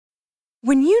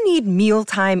When you need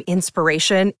mealtime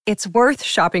inspiration, it's worth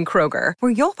shopping Kroger,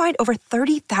 where you'll find over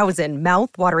 30,000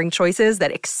 mouth-watering choices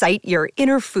that excite your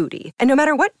inner foodie. And no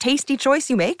matter what tasty choice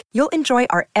you make, you'll enjoy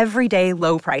our everyday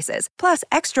low prices, plus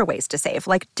extra ways to save,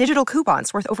 like digital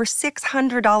coupons worth over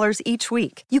 $600 each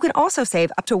week. You can also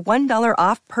save up to $1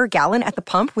 off per gallon at the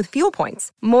pump with fuel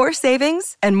points. More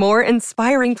savings and more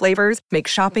inspiring flavors make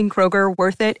shopping Kroger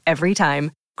worth it every time.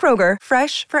 Kroger,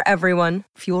 fresh for everyone.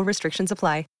 Fuel restrictions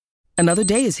apply. Another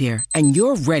day is here, and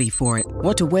you're ready for it.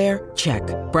 What to wear? Check.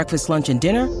 Breakfast, lunch, and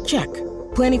dinner? Check.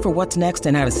 Planning for what's next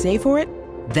and how to save for it?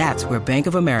 That's where Bank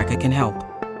of America can help.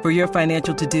 For your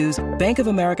financial to-dos, Bank of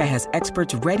America has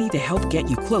experts ready to help get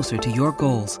you closer to your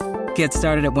goals. Get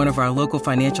started at one of our local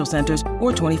financial centers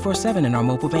or 24/7 in our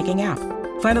mobile banking app.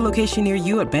 Find a location near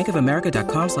you at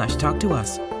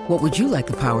bankofamerica.com/talktous. What would you like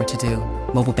the power to do?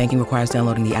 Mobile banking requires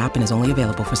downloading the app and is only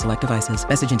available for select devices.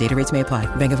 Message and data rates may apply.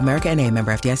 Bank of America N.A.,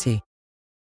 member FDIC.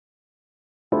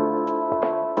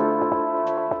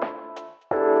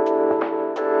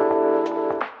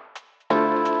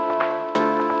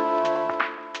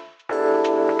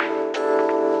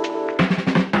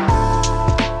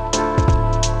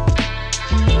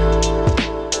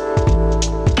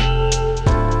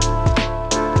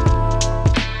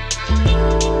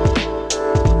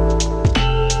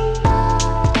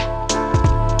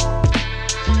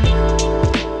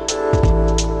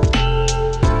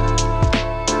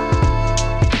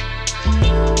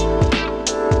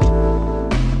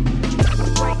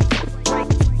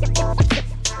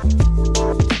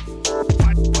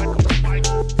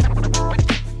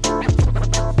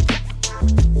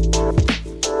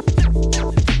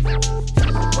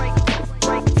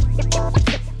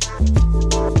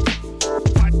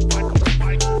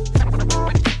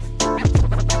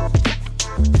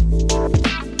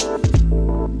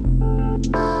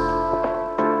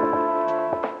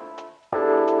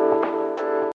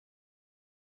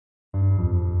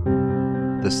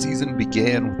 The season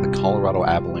began with the Colorado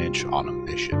Avalanche on a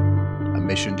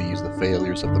mission to use the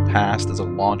failures of the past as a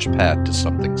launch pad to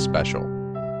something special.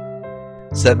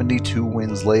 72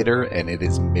 wins later, and it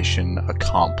is mission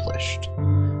accomplished.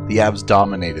 The Avs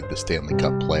dominated the Stanley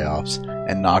Cup playoffs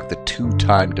and knocked the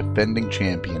two-time defending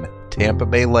champion Tampa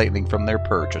Bay Lightning from their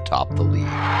perch atop the league.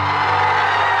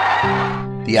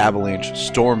 The Avalanche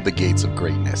stormed the gates of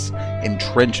greatness,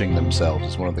 entrenching themselves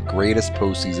as one of the greatest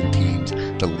postseason teams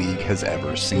the league has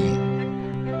ever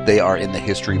seen. They are in the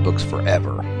history books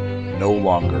forever, no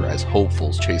longer as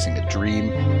hopefuls chasing a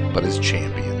dream, but as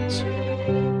champions.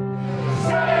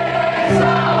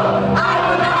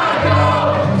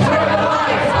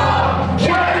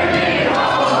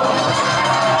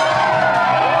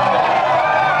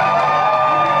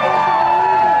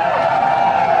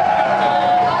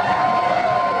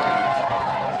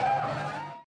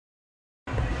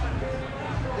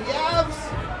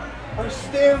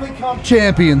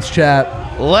 Champions, chat.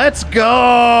 Let's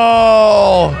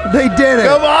go! They did it.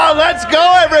 Come on, let's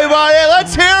go, everybody!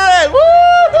 Let's hear it! Woo!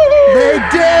 They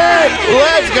did!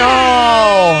 Let's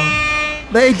go!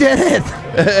 They did it.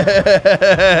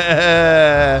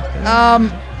 All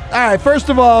right, first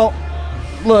of all,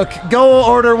 look, go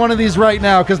order one of these right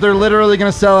now because they're literally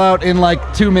going to sell out in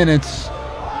like 2 minutes.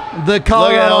 The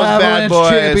Colorado Avalanche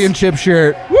Championship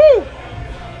shirt. Woo!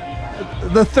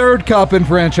 The third cup in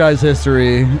franchise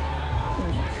history.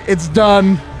 It's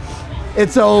done.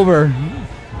 It's over.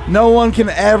 No one can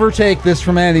ever take this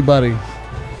from anybody.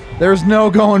 There's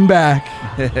no going back.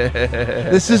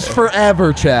 This is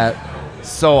forever, chat.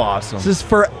 So awesome. This is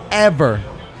forever.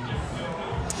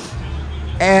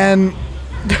 And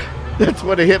that's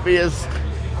what it hit me as.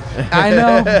 I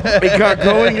know. It got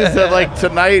going is that like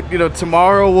tonight,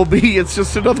 tomorrow will be, it's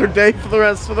just another day for the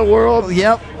rest of the world.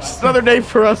 Yep. Just another day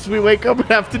for us. We wake up and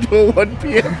have to do a 1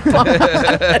 p.m. pod.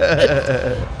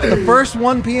 The first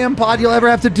 1 p.m. pod you'll ever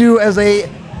have to do as a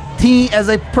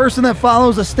person that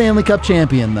follows a Stanley Cup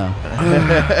champion, though.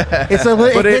 It hits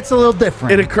a little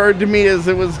different. It occurred to me as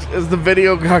the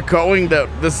video got going that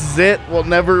this is it. We'll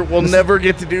never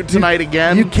get to do tonight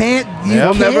again.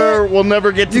 We'll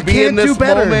never get to be in this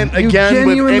moment again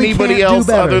with anybody else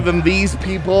other than these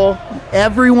people.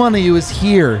 Every one of you is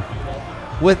here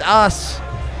with us,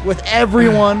 with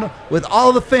everyone, with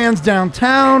all the fans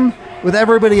downtown, with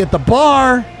everybody at the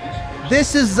bar.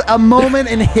 This is a moment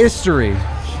in history.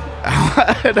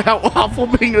 And how awful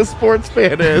being a sports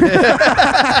fan is.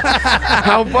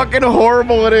 How fucking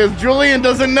horrible it is. Julian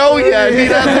doesn't know yet. He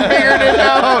hasn't figured it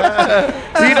out.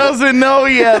 He doesn't know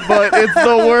yet, but it's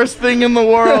the worst thing in the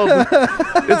world.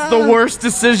 It's the worst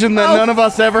decision that none of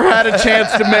us ever had a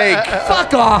chance to make.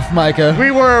 Fuck off, Micah. We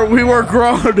were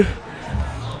grown.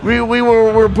 we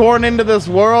were born into this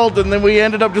world, and then we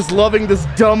ended up just loving this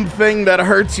dumb thing that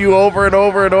hurts you over and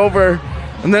over and over.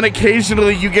 And then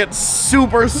occasionally you get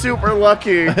super, super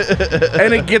lucky,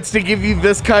 and it gets to give you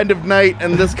this kind of night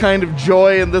and this kind of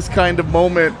joy and this kind of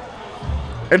moment.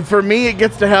 And for me, it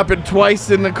gets to happen twice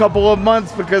in a couple of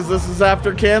months because this is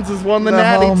after Kansas won the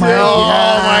Natty too. Oh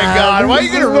my God! Why are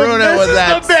you gonna ruin it with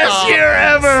that? This is the best year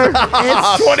ever.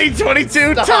 It's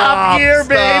 2022 top year,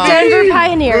 baby. Denver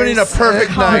Pioneers. Ruining a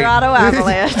perfect night. Colorado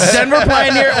Avalanche. Denver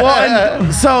Pioneer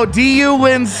won. So DU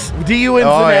wins the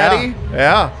Natty.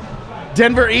 Yeah.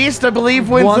 Denver East, I believe,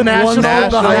 wins Won the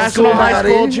National high school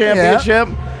Natty. Championship.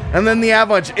 And then the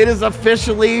Avalanche. It is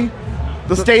officially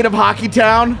the state of Hockey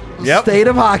Town. Yep. State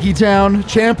of Hockey Town,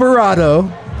 Champerado.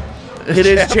 It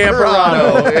is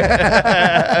Champerado.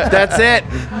 That's it.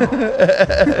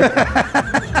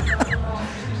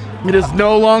 It is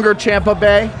no longer Champa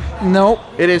Bay. Nope.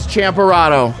 It is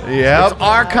Champerado. Yep. It's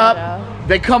our cup.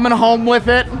 They coming home with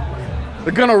it.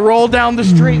 They're gonna roll down the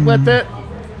street with it.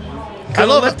 I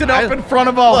love lift it up in front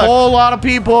of a whole lot of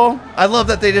people. I love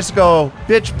that they just go,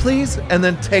 bitch, please, and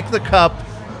then take the cup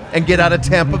and get out of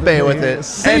Tampa Bay with it.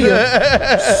 See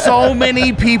ya. So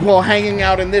many people hanging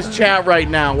out in this chat right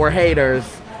now were haters.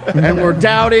 And we're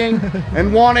doubting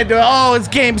and wanted to, it's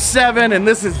game 7 and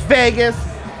this is Vegas.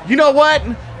 You know what?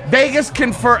 Vegas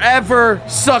can forever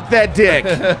suck that dick.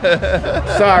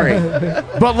 Sorry.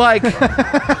 But like,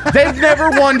 they've never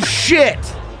won shit.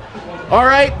 All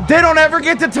right? They don't ever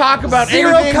get to talk about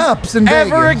Zero anything cups in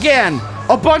ever Vegas. again.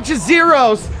 A bunch of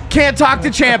zeros can't talk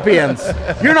to champions.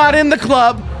 You're not in the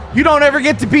club. You don't ever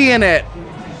get to be in it.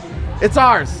 It's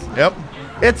ours. Yep.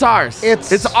 It's ours.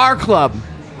 It's our club.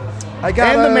 I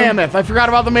got And the Mammoth. I forgot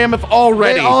about the Mammoth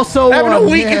already. They also happened a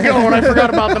won. week ago when I forgot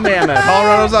about the Mammoth.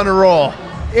 Colorado's on a roll.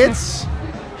 I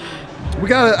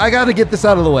gotta get this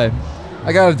out of the way.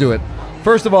 I gotta do it.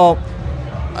 First of all,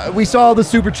 we saw the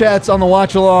super chats on the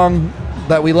watch along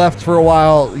that we left for a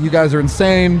while. You guys are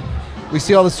insane. We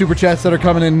see all the super chats that are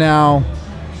coming in now,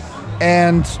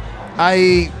 and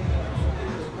I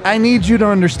need you to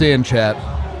understand, chat,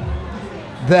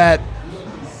 that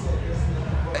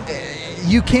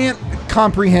you can't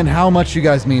comprehend how much you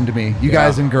guys mean to me, you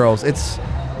guys and girls. It's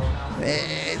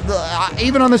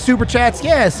even on the super chats,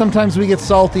 sometimes we get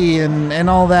salty and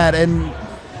all that, and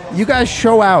you guys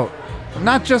show out,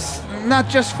 not just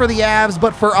for the Avs,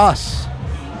 but for us.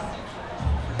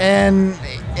 And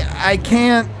I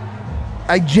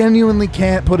genuinely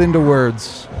can't put into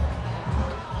words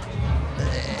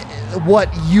what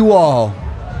you all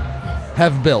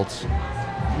have built.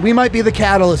 We might be the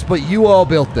catalyst, but you all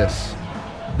built this.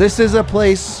 This is a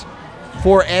place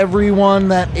for everyone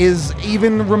that is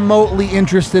even remotely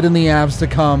interested in the Avs to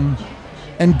come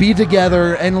and be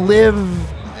together and live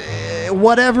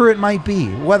whatever it might be,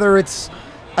 whether it's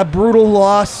a brutal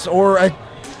loss or a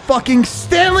fucking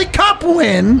Stanley Cup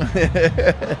win.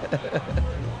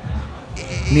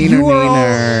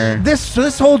 Neener.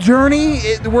 This whole journey,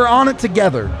 we're on it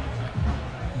together.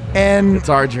 And It's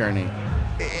our journey.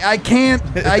 I can't,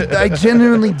 I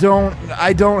genuinely don't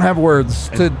have words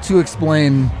to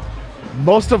explain.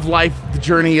 Most of life, the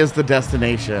journey is the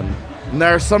destination. And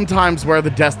there are some times where the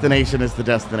destination is the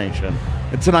destination.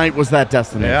 And tonight was that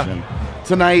destination. Yeah.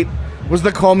 Tonight was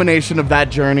the culmination of that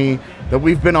journey that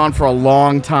we've been on for a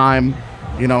long time.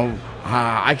 You know,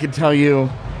 I could tell you,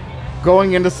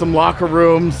 going into some locker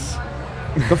rooms,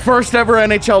 the first ever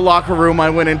NHL locker room I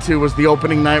went into was the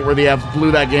opening night where the Avs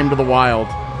blew that game to the Wild.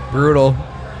 Brutal.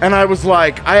 And I was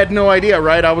like, I had no idea,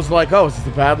 right? I was like, is this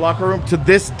a bad locker room? To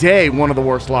this day, one of the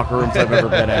worst locker rooms I've ever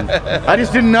been in. I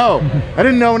just didn't know. I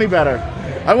didn't know any better.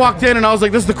 I walked in and I was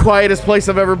like, this is the quietest place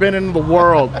I've ever been in the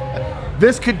world.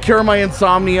 This could cure my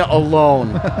insomnia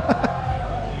alone.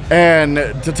 And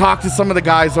to talk to some of the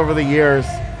guys over the years,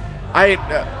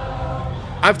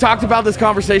 I've talked about this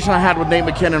conversation I had with Nate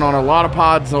McKinnon on a lot of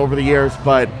pods over the years,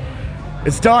 but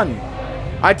it's done.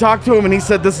 I talked to him and he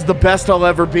said, this is the best I'll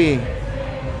ever be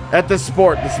at this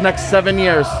sport. This next 7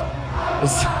 years.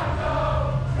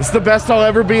 It's the best I'll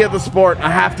ever be at the sport. I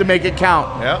have to make it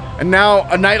count. Yep. And now,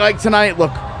 a night like tonight,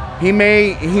 look, he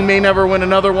may never win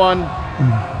another one.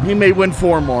 He may win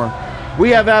 4 more. We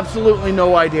have absolutely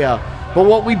no idea. But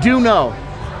what we do know,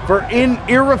 for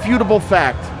irrefutable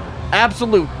fact,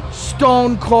 absolute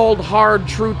stone cold hard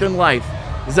truth in life,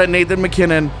 is that Nathan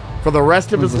McKinnon, for the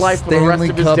rest of his life, for the rest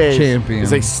of his days,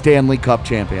 is a Stanley Cup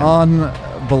champion.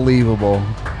 Unbelievable.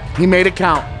 He made it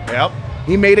count. Yep.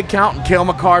 He made it count, and Cale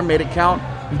Makar made it count,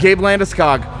 and Gabe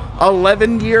Landeskog.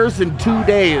 11 years and 2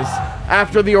 days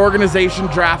after the organization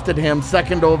drafted him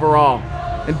 2nd overall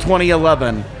in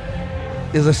 2011.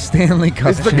 is a Stanley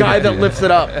Cup. He's the guy that champion. lifts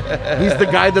it up. He's the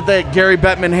guy that Gary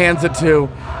Bettman hands it to,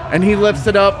 and he lifts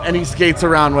it up and he skates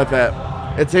around with it.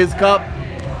 It's his cup.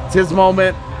 It's his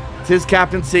moment. It's his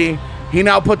captaincy. He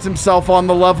now puts himself on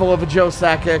the level of a Joe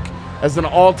Sakic as an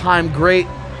all-time great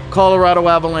Colorado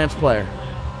Avalanche player.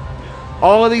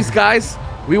 All of these guys,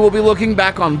 we will be looking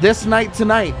back on this night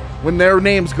tonight when their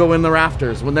names go in the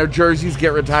rafters, when their jerseys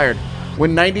get retired.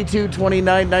 When 92,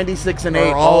 29, 96, and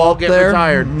 8 Are all all up get there.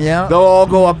 retired, Yeah. they'll all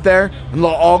go up there, and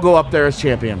they'll all go up there as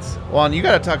champions. Well, and you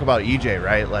got to talk about EJ,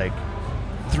 right? Like,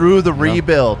 through the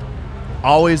rebuild,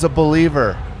 always a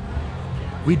believer.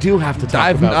 We do have to talk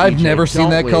I've about EJ, never seen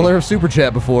don't that we? color of Super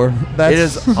Chat before. That's It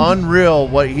is unreal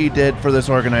what he did for this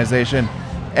organization,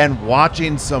 and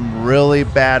watching some really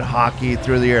bad hockey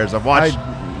through the years. I've watched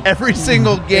every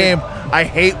single game. I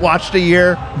hate watched a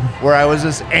year where I was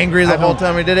just angry the whole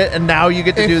time I did it, and now you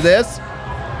get to do this.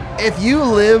 If you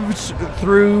lived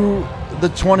through the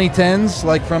 2010s,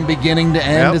 like from beginning to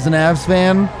end Yep. as an Avs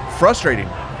fan, Frustrating.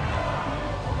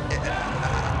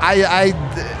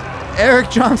 Eric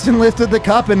Johnson lifted the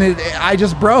cup and I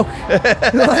just broke.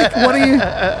 Like,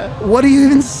 what do you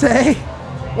even say?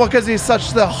 Well, because he's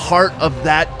such the heart of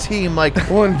that team. Like,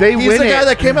 Well, and they he's win the guy it.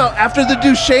 that came out after the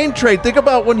Duchesne trade. Think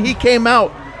about when he came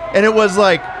out, and it was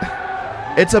like,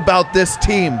 it's about this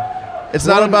team. It's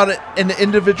not Well, about an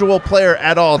individual player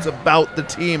at all. It's about the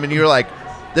team, and you're like,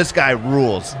 this guy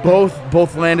rules. Both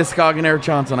Landeskog and Eric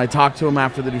Johnson, I talked to him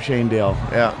after the Duchesne deal.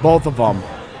 Yeah. Both of them.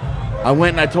 I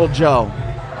went and I told Joe,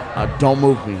 don't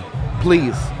move me.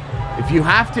 Please. If you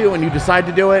have to and you decide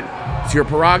to do it, it's your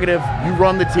prerogative. You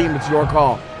run the team. It's your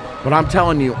call. But I'm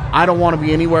telling you, I don't want to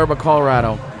be anywhere but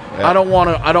Colorado. Yeah. I don't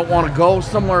want to go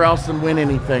somewhere else and win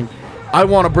anything. I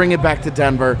want to bring it back to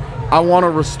Denver. I want to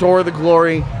restore the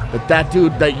glory that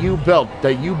dude that you built,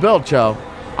 Joe.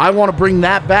 I want to bring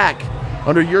that back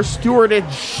under your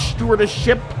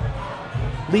stewardship,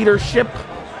 leadership.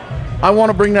 I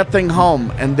want to bring that thing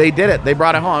home, and they did it. They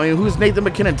brought it home. I mean, who's Nathan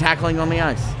McKinnon tackling on the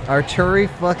ice? Arturi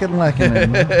fucking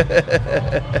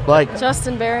Lehkonen. Like,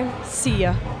 Justin Barron, see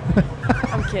ya.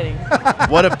 I'm kidding.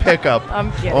 What a pickup.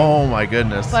 I'm kidding. Oh, my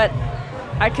goodness. But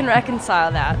I can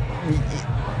reconcile that.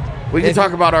 we can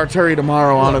talk about Arturi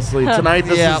tomorrow, honestly. Tonight,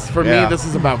 this Yeah. is, for Yeah. me, this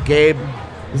is about Gabe.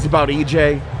 This is about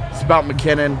EJ. It's about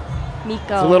McKinnon. Miko.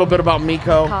 It's a little bit about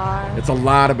Miko. Carr. It's a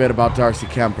lot of bit about Darcy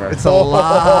Kemper. It's a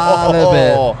lot of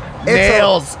it.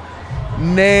 Nails.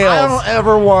 Nails. I don't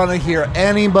ever want to hear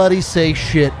anybody say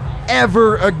shit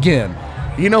ever again.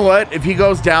 You know what? If he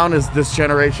goes down as this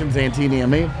generation's Antti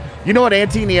Niemi, you know what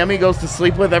Antti Niemi goes to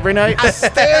sleep with every night? A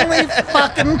Stanley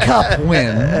fucking Cup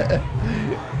win.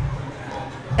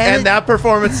 And that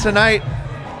performance tonight,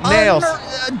 nails.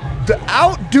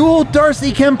 Outdueled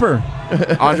Darcy Kemper.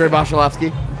 Andre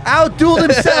Vasilevsky. Outdueled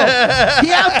himself. He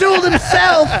outdueled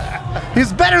himself.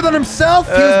 He's better than himself.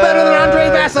 He was better than Andre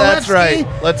Vasilevsky. That's right.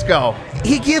 Let's go.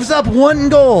 He gives up one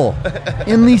goal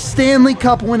in the Stanley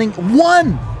Cup winning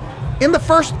one in the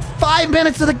first 5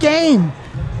 minutes of the game,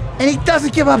 and he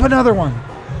doesn't give up another one.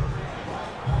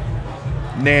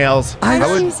 Nails.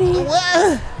 Easy.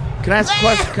 Can I ask a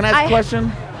question? Can I ask a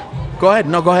question? Go ahead.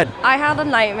 No, go ahead. I had a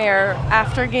nightmare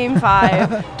after Game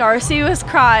 5. Darcy was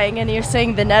crying, and he was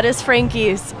saying, "The net is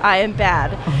Frankie's. I am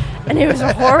bad." And it was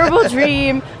a horrible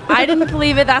dream. I didn't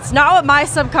believe it. That's not what my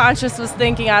subconscious was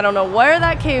thinking. I don't know where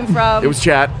that came from. It was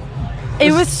chat.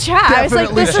 It was chat. I was like,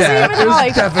 definitely this chat. isn't even It how was I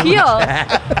definitely feel.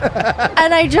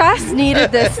 And I just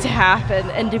needed this to happen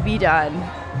and to be done.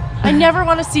 I never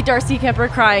want to see Darcy Kemper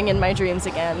crying in my dreams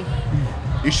again.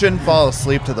 You shouldn't fall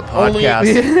asleep to the Only- podcast.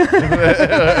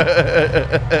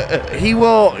 He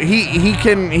will. He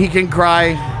can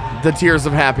cry the tears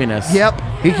of happiness. Yep.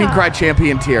 He can cry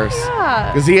champion tears.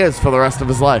 Yeah. Because he is for the rest of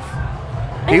his life.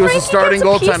 And He was the Frankie starting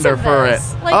gets a piece goaltender of for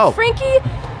this. it. Like, Oh. Frankie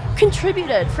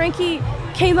contributed. Frankie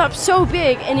came up so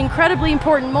big in incredibly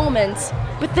important moments.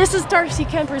 But this is Darcy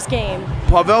Kemper's game.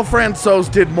 Pavel Francouz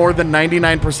did more than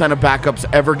 99% of backups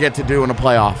ever get to do in a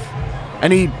playoff.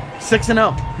 And he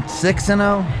 6-0.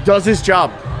 6-0. Does his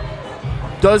job.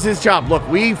 Does his job. Look,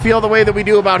 we feel the way that we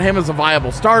do about him as a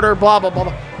viable starter, blah, blah, blah,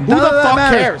 blah. Who None the of that fuck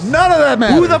matters. cares? None of that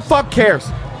matters. Who the fuck cares?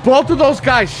 Both of those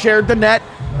guys shared the net,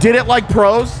 did it like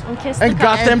pros, And kissed the and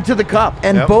got cup. them to the cup.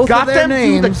 And Yep. both got of their them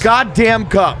names, to the goddamn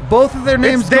cup. both of their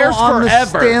names go theirs on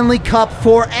forever. the Stanley Cup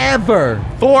forever.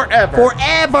 Forever.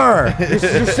 Forever. This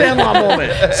is your Sandlot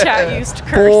moment. Chat used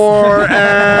curse.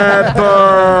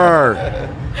 Forever.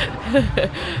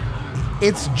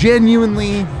 It's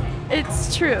genuinely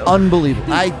It's true.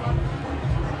 unbelievable.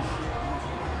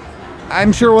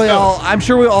 I'm sure we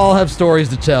all have stories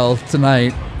to tell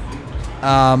tonight.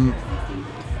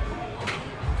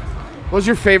 What was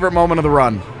your favorite moment of the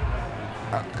run?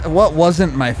 What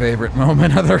wasn't my favorite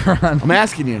moment of the run? I'm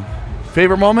asking you.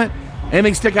 Favorite moment?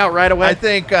 Anything stick out right away? I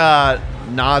think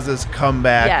Nas's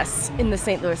comeback Yes, in the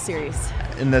St. Louis series.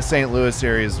 in the St. Louis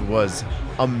series was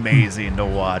amazing to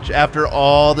watch. After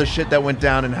all the shit that went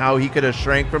down and how he could have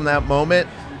shrank from that moment,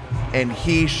 and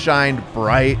he shined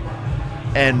bright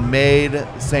and made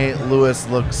St. Louis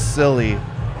look silly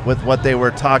with what they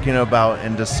were talking about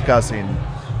and discussing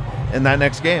in that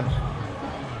next game.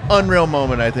 Unreal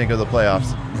moment, I think, of the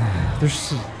playoffs.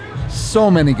 There's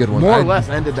so many good ones. More or less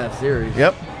ended that series.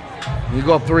 Yep. You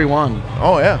go up 3-1.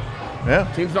 Oh, yeah.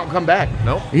 Yeah. Teams don't come back.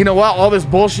 Nope. You know what? All this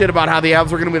bullshit about how the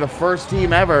Avs were going to be the first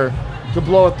team ever to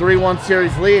blow a 3-1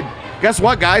 series lead. Guess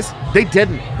what, guys? They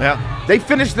didn't. Yeah. They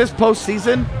finished this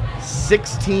postseason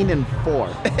 16-4.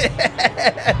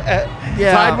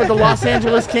 Yeah. Tied with the Los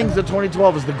Angeles Kings of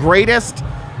 2012 as the greatest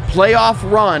playoff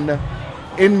run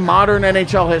in modern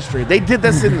NHL history. They did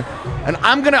this in, and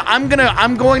I'm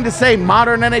going to say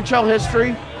modern NHL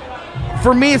history.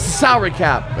 For me, it's a salary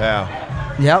cap. Yeah.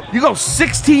 Yep. You go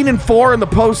 16-4 in the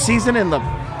postseason in the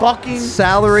fucking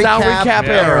Salary cap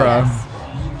era. era.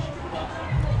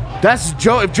 That's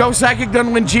Joe. If Joe Sakic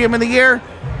doesn't win GM of the year,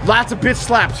 lots of bitch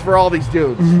slaps for all these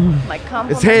dudes. My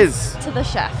compliments his. to the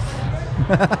chef.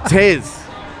 It's his.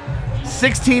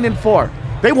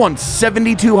 16-4. They won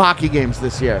 72 hockey games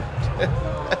this year.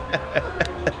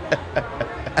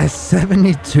 A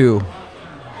 72.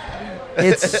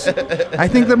 It's. I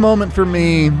think the moment for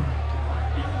me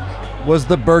was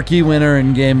the Berkey winner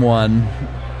in Game 1,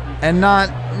 and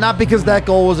not because that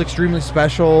goal was extremely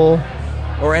special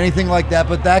or anything like that,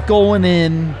 but that goal went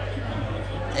in,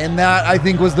 and that I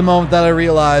think was the moment that I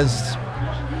realized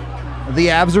the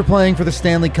Avs are playing for the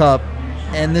Stanley Cup,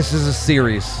 and this is a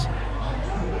series.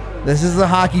 This is a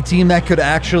hockey team that could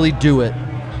actually do it.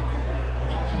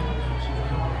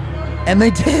 And they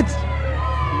did.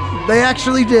 They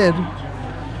actually did.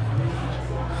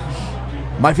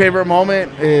 My favorite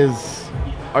moment is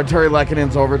Arturi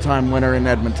Lekkonen's overtime winner in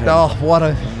Edmonton. Oh, what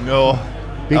a... No.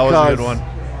 That was a good one.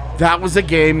 That was a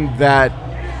game that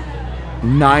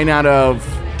 9 out of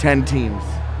 10 teams,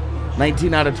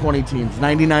 19 out of 20 teams,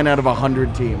 99 out of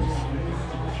 100 teams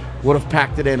would have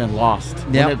packed it in and lost.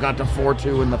 Yep. When it got to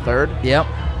 4-2 in the third. Yep.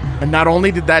 And not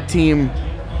only did that team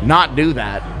not do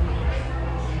that,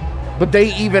 but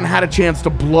they even had a chance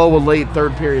to blow a late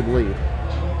third period lead.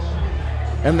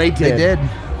 And they did. They did.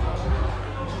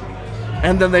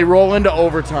 And then they roll into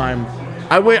overtime.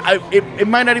 It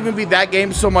might not even be that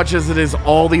game so much as it is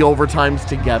all the overtimes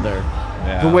together.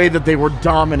 Yeah. The way that they were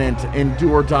dominant in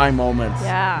do-or-die moments.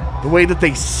 Yeah. The way that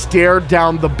they stared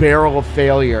down the barrel of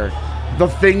failure. The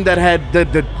thing that had...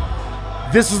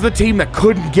 This is the team that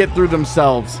couldn't get through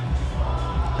themselves.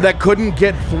 That couldn't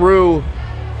get through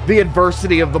the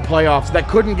adversity of the playoffs. That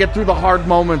couldn't get through the hard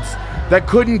moments. That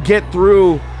couldn't get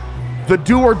through the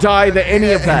do-or-die,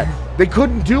 any of that. They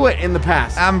couldn't do it in the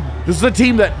past. This is a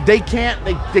team that they can't,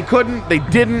 they couldn't, they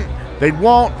didn't, they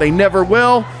won't, they never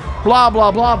will, blah,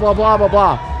 blah, blah, blah, blah, blah,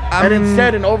 blah. And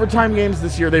instead, in overtime games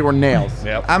this year, they were nails.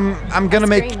 Yep. I'm going to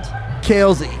make Screamed.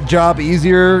 Kale's job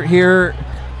easier here.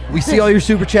 We see all your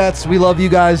super chats. We love you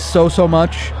guys so, so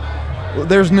much.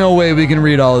 There's no way we can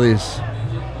read all of these.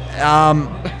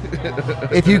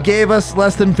 If you gave us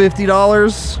less than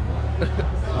 $50,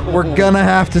 we're gonna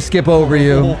have to skip over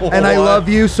you. And I love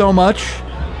you so much.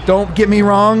 Don't get me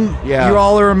wrong. Yeah. You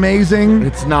all are amazing.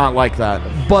 It's not like that.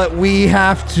 But we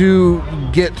have to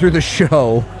get through the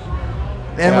show.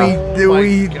 And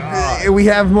we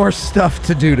have more stuff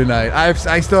to do tonight.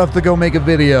 I still have to go make a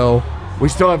video. We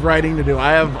still have writing to do.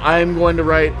 I am going to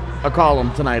write a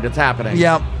column tonight. It's happening.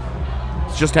 Yep.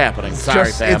 It's just happening. Sorry,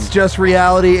 Sam. It's just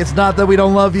reality. It's not that we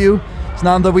don't love you. It's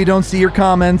not that we don't see your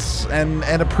comments and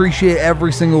appreciate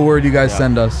every single word you guys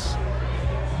send us.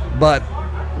 But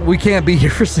we can't be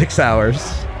here for 6 hours.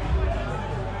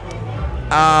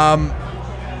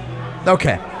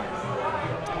 Okay.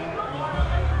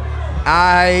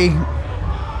 I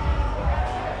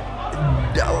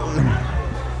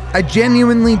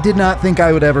genuinely did not think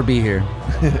I would ever be here.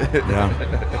 Yeah.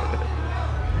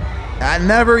 I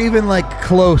never even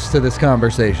close to this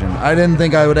conversation. I didn't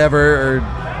think I would ever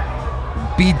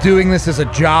be doing this as a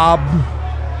job,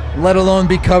 let alone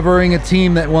be covering a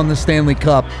team that won the Stanley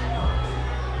Cup.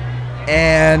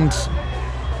 And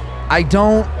I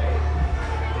don't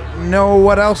know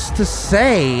what else to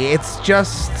say. It's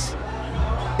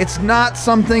not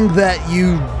something that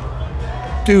you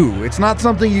do. It's not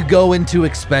something you go into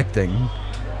expecting.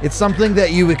 It's something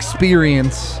that you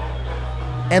experience.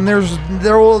 And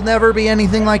there will never be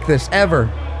anything like this,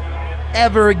 ever.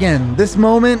 Ever again. This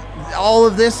moment, all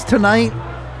of this tonight,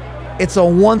 It's a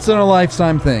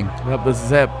once-in-a-lifetime thing. Yep, this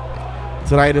is it.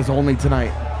 Tonight is only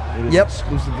tonight. It is Yep.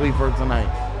 exclusively for tonight.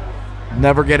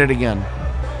 Never get it again.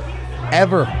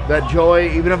 Ever. That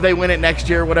joy, even if they win it next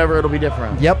year, whatever, it'll be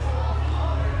different. Yep.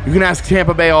 You can ask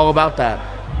Tampa Bay all about that.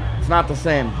 It's not the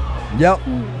same. Yep.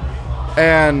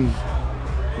 And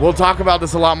we'll talk about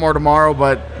this a lot more tomorrow,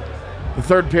 but the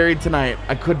third period tonight,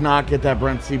 I could not get that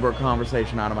Brent Seabrook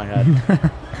conversation out of my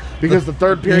head. Because the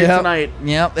third period tonight...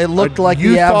 Yep, it looked like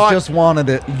you the Avs thought- just wanted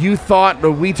it. You thought...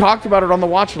 We talked about it on the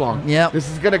watch-along. Yep. This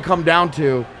is going to come down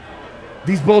to...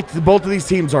 Both of these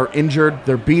teams are injured.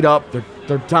 They're beat up.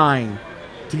 They're dying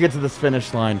to get to this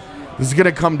finish line. This is going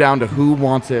to come down to who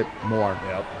wants it more.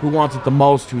 Yep. Who wants it the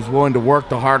most, who's willing to work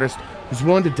the hardest, who's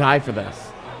willing to die for this.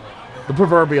 The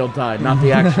proverbial die, not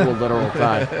the actual literal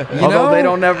die. Although they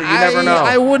don't you never know.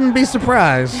 I wouldn't be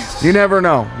surprised. You never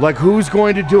know. Like, who's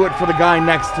going to do it for the guy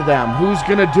next to them? Who's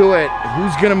going to do it?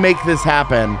 Who's going to make this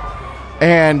happen?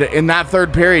 And in that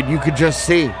third period, you could just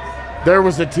see there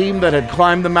was a team that had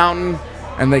climbed the mountain,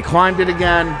 and they climbed it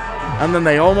again, and then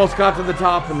they almost got to the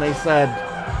top, and they said,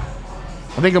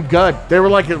 I think I'm good. They were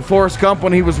like at Forrest Gump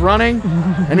when he was running,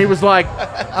 and he was like,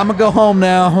 I'm going to go home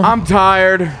now. I'm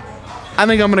tired. I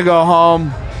think I'm going to go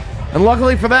home. And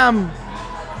luckily for them,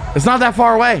 it's not that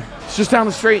far away. It's just down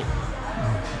the street.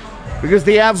 Because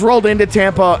the Avs rolled into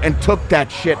Tampa and took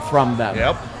that shit from them.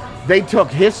 Yep. They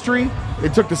took history. They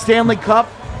took the Stanley Cup.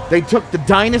 They took the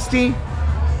dynasty.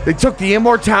 They took the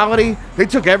immortality. They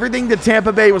took everything that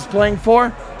Tampa Bay was playing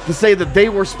for to say that they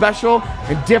were special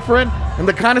and different and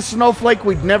the kind of snowflake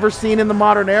we'd never seen in the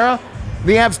modern era.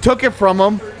 The Avs took it from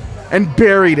them and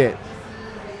buried it.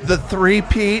 The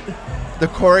three-peat, the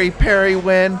Corey Perry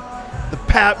win, the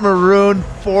Pat Maroon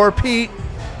four-peat.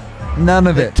 None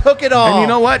of it. Took it all. And you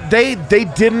know what? They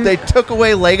didn't. They took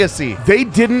away legacy. They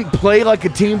didn't play like a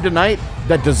team tonight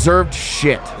that deserved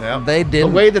shit. Yep. They The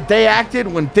didn't. way that they acted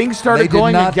when things They started did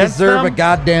going not against deserve them, a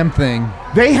goddamn thing.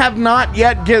 they have not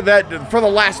yet give that for the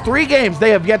last 3 games.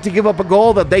 They have yet to give up a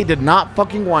goal that they did not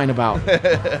fucking whine about.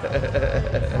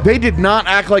 They did not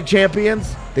act like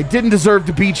champions. They didn't deserve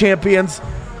to be champions.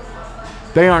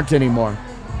 They aren't anymore.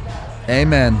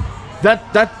 Amen.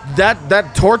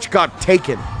 That torch got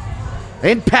taken.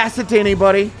 They didn't pass it to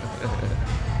anybody.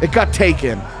 It got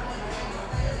taken.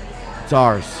 It's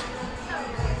ours.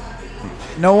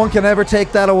 No one can ever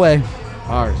take that away.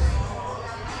 Ours.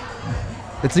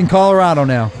 It's in Colorado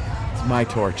now. It's my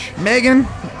torch. Megan,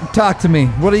 talk to me.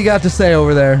 What do you got to say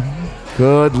over there?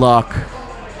 Good luck.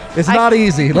 It's not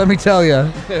easy, let me tell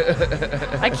you.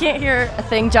 I can't hear a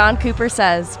thing John Cooper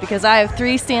says because I have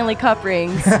 3 Stanley Cup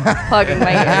rings plugging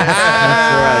my ears.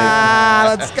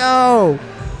 Ah, let's go.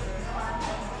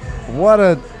 What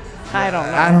a... I don't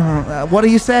know. I don't know. What do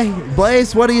you say?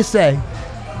 Blaze, what do you say?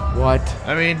 What?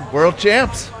 I mean, world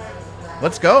champs.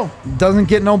 Let's go. Doesn't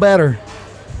get no better.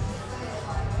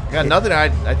 Got nothing.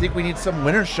 I think we need some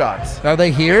winner shots. Are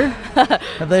they here?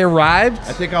 Have they arrived?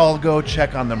 I think I'll go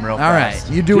check on them real All right, fast.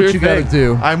 you do what your you gotta thing.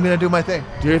 do. I'm going to do my thing.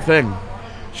 Do your thing.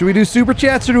 Should we do super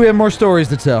chats or do we have more stories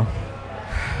to tell?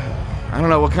 I don't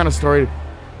know what kind of story.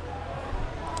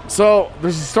 So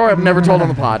there's a story I've never told on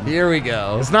the pod. Here we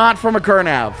go. It's not from a current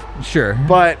Av, Sure.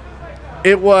 but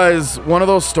it was one of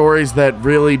those stories that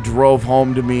really drove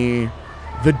home to me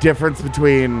the difference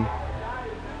between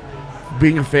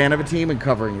being a fan of a team and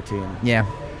covering a team. Yeah.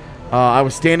 I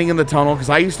was standing in the tunnel because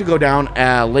I used to go down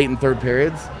late in third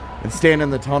periods and stand in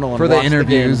the tunnel and For the watch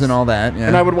interviews games. and all that. Yeah.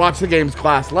 And I would watch the games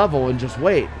class level and just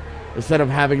wait instead of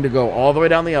having to go all the way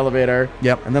down the elevator.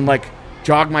 Yep. And then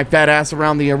jog my fat ass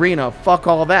around the arena. Fuck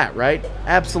all that, right?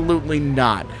 Absolutely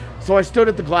not. So I stood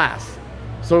at the glass.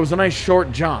 So it was a nice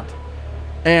short jaunt.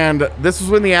 And this was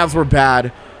when the Avs were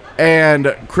bad.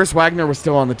 And Chris Wagner was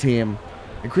still on the team.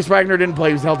 And Chris Wagner didn't play.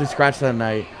 He was healthy scratch that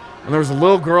night. And there was a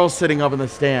little girl sitting up in the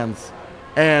stands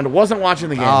and wasn't watching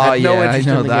the game. Oh, had no yeah, interest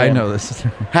in the game. I know this.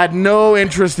 Had no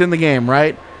interest in the game,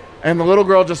 right? And the little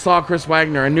girl just saw Chris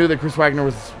Wagner and knew that Chris Wagner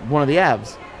was one of the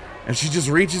Avs. And she just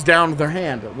reaches down with her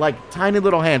hand, like tiny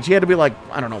little hand. She had to be 4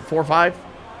 or 5,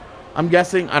 I'm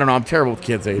guessing. I don't know. I'm terrible with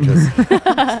kids' ages.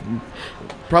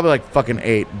 Probably fucking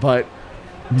 8. But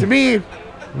to me,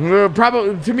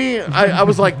 I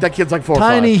was like, that kid's 4 or 5.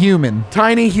 Tiny human.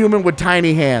 Tiny human with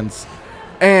tiny hands.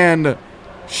 And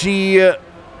she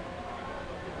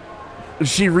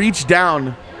reached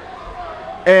down,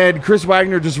 and Chris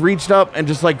Wagner just reached up and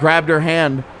just grabbed her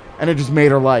hand, and it just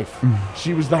made her life.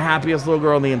 She was the happiest little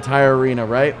girl in the entire arena,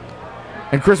 right?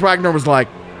 And Chris Wagner was like,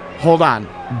 hold on,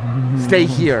 stay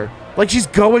here. She's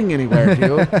going anywhere,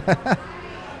 dude.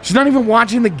 She's not even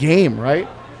watching the game, right?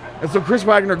 And so Chris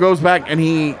Wagner goes back and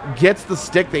he gets the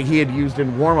stick that he had used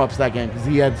in warm-ups that game because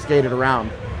he had skated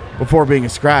around before being a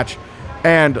scratch,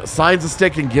 and slides the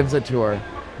stick and gives it to her.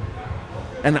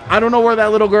 And I don't know where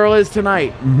that little girl is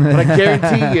tonight, but I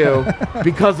guarantee you,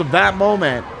 because of that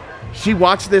moment, she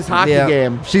watched this hockey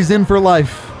game. She's in for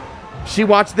life. She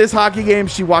watched this hockey game.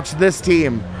 She watched this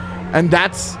team. And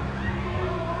that's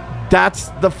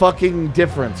the fucking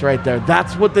difference right there.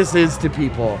 That's what this is to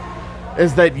people,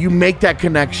 is that you make that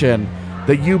connection,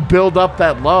 that you build up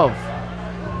that love,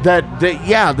 that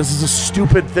this is a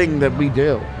stupid thing that we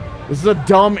do. This is a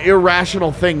dumb,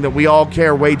 irrational thing that we all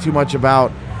care way too much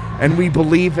about and we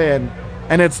believe in.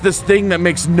 And it's this thing that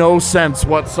makes no sense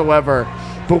whatsoever.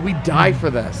 But we die for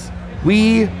this.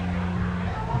 We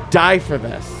die for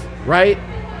this, right?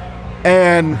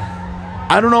 And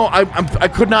I don't know. I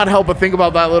could not help but think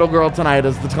about that little girl tonight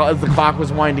as the clock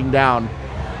was winding down.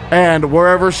 And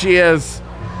wherever she is,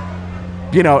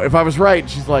 you know, if I was right,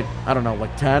 she's like, I don't know,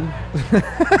 like 10.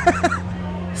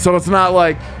 So it's not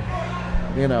like,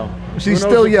 you know. She's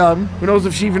still young. Who knows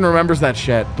if she even remembers that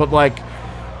shit. But like,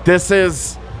 this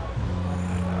is,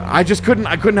 I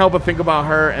couldn't help but think about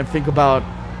her and think about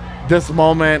this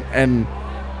moment and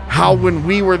how when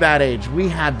we were that age, we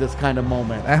had this kind of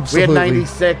moment. Absolutely. We had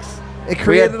 96. It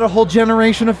created a whole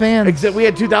generation of fans. We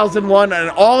had 2001, and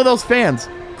all of those fans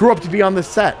grew up to be on this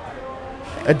set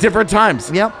at different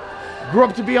times. Yep. Grew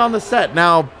up to be on the set.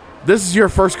 Now, this is your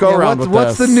first go-around with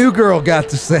what's this. the new girl got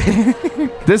to say?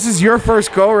 This is your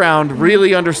first go-around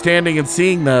really understanding and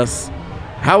seeing this.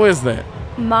 How is that?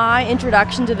 My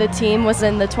introduction to the team was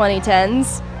in the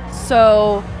 2010s,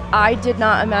 so I did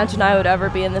not imagine I would ever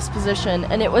be in this position,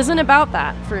 and it wasn't about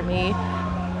that for me.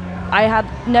 I had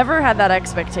never had that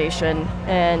expectation,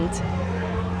 and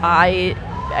I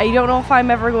don't know if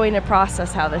I'm ever going to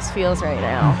process how this feels right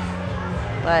now,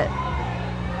 but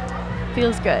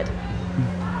feels good.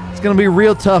 It's going to be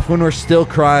real tough when we're still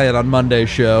crying on Monday's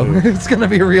show. It's going to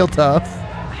be real tough.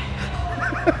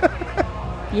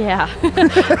 Yeah.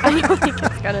 I don't think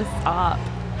it's going to stop.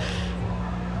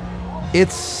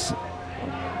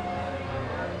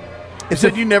 You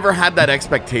said you never had that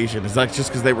expectation. Is that just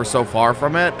because they were so far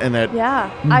from it? And that? Yeah.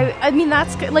 I mean,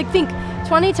 that's like, think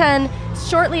 2010,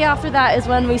 shortly after that is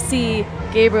when we see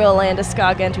Gabriel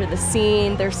Landeskog enter the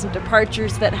scene. There's some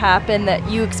departures that happen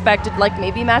that you expected, like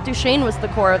maybe Matt Duchene was the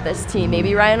core of this team.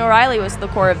 Maybe Ryan O'Reilly was the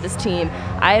core of this team.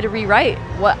 I had to rewrite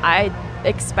what I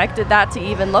expected that to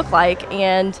even look like.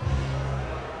 And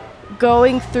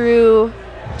going through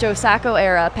Joe Sacco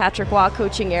era, Patrick Waugh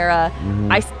coaching era,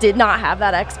 I did not have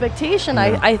that expectation.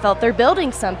 Yeah. I felt they're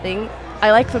building something.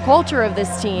 I like the culture of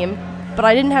this team, but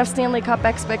I didn't have Stanley Cup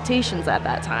expectations at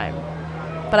that time.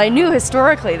 But I knew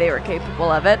historically they were capable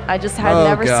of it. I just had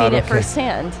never seen it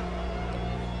firsthand.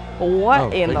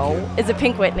 What in the... Is it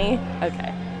Pink Whitney?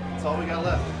 Okay. That's all we got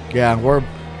left. Yeah,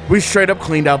 we straight up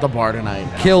cleaned out the bar tonight.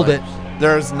 Killed it.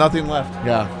 There's nothing left.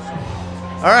 Yeah.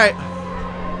 All right.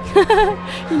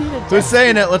 Who's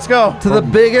saying it? Let's go. To the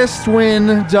biggest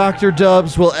win Dr.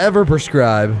 Dubs will ever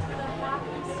prescribe.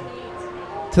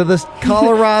 To the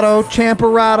Colorado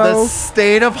Champerado. The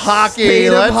state of hockey.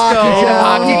 Let's go.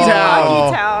 Hockey Town.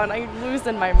 Hockey Town. I'm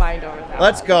losing my mind over that.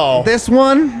 Let's go. This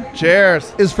one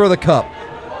Cheers. is for the cup.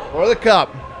 For the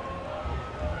cup.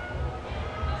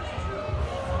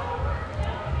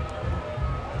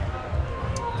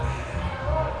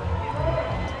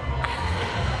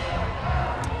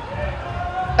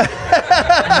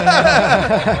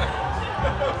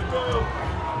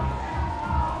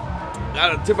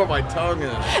 Got a tip of my tongue.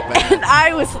 And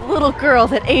I was the little girl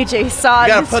that AJ saw in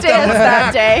gotta the put stands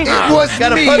that day. It was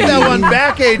Gotta put that one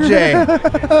back, AJ.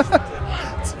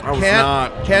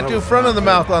 Can't do front of the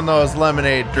mouth on those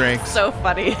lemonade drinks. So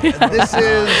funny. This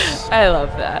is... I love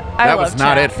that. That was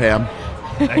not it, fam.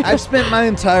 I've spent my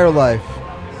entire life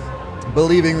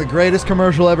believing the greatest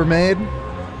commercial ever made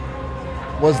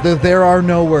was the There Are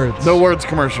No Words. No words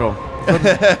commercial.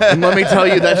 And let me tell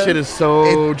you, that shit is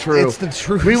so true. It's the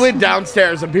truth. We went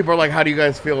downstairs and people are like, how do you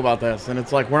guys feel about this? And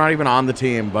it's like, we're not even on the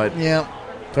team, but Yeah.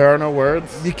 there are no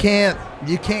words. You can't.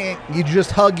 You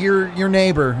just hug your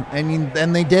neighbor,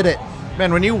 and they did it.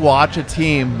 Man, when you watch a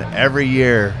team every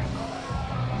year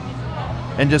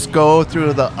and just go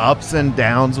through the ups and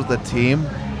downs with a team,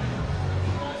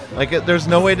 there's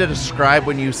no way to describe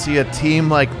when you see a team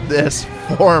like this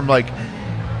form.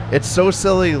 It's so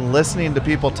silly listening to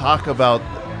people talk about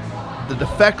the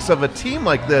defects of a team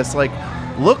like this.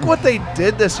 Look what they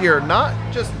did this year, not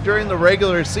just during the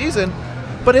regular season,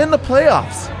 but in the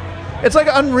playoffs. It's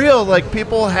unreal.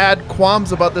 People had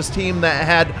qualms about this team that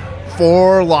had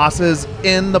 4 losses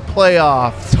in the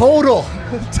playoffs. Total.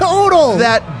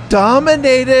 That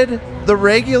dominated the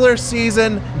regular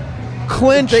season,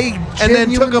 clinched, and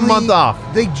then took a month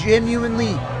off. They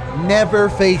genuinely never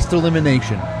faced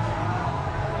elimination.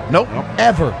 Nope.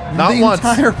 Ever. Not the once.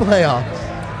 entire playoffs.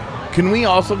 Can we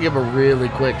also give a really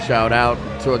quick shout out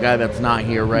to a guy that's not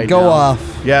here right now? Go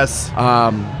off. Yes.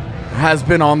 Has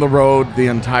been on the road the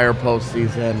entire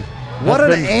postseason. What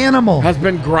an animal. Has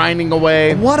been grinding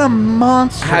away. What a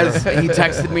monster. He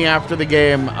texted me after the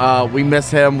game. We miss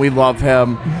him. We love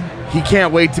him. He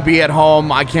can't wait to be at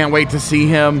home. I can't wait to see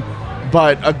him.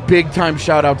 But a big time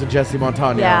shout out to Jesse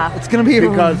Montano. Yeah. It's going to be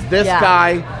Because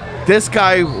this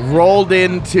guy rolled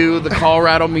into the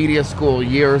Colorado Media School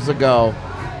years ago,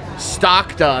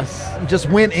 stalked us, just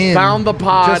went in. found the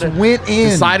pod, Just went in.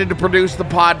 decided to produce the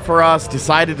pod for us,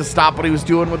 decided to stop what he was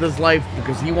doing with his life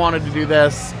because he wanted to do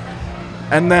this,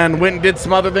 and then went and did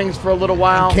some other things for a little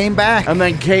while. And came back. And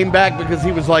then came back because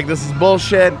he was like, this is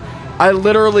bullshit. I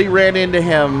literally ran into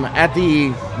him at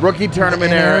the rookie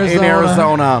tournament in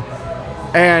Arizona.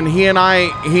 And he and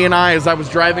I, as I was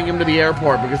driving him to the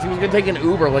airport, because he was going to take an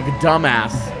Uber like a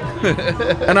dumbass.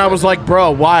 And I was like,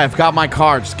 bro, why? I've got my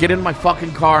car. Just get in my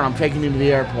fucking car and I'm taking you to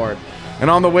the airport. And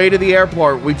on the way to the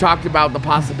airport, we talked about the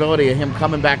possibility of him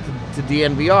coming back to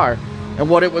DNVR and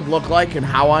what it would look like and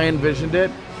how I envisioned it.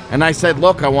 And I said,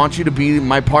 look, I want you to be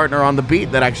my partner on the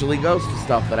beat that actually goes to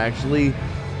stuff, that actually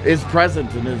is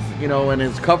present and is, and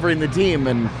is covering the team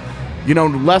and,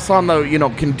 less on the,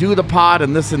 can do the pod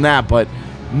and this and that. But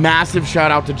massive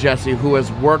shout out to Jesse, who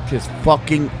has worked his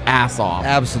fucking ass off.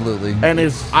 Absolutely. And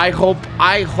is, I hope,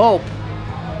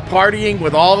 partying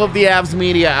with all of the Avs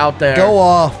media out there. Go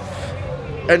off.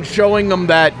 And showing them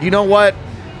that, you know what?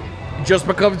 Just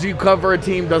because you cover a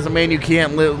team doesn't mean you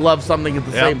can't love something at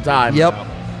the same time. Yep.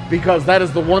 Because that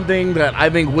is the one thing that I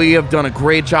think we have done a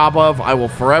great job of. I will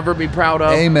forever be proud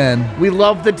of. Amen. We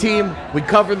love the team. We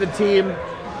cover the team.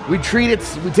 We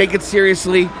take it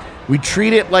seriously. We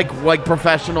treat it like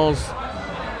professionals,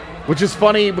 which is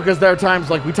funny because there are times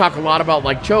like we talk a lot about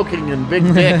like choking and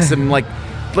big dicks and like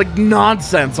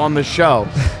nonsense on the show,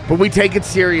 but we take it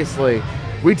seriously.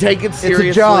 We take it seriously.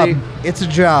 It's a job. It's a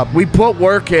job. We put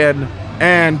work in,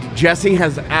 and Jesse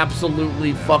has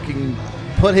absolutely fucking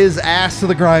put his ass to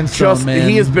the grindstone, man.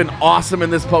 He has been awesome in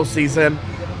this postseason.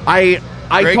 I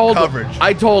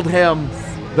told him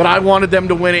that I wanted them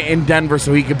to win it in Denver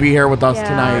so he could be here with us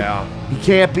tonight. Yeah. He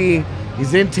can't be.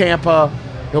 He's in Tampa.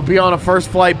 He'll be on a first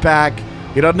flight back.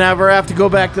 He doesn't ever have to go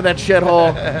back to that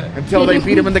shithole until they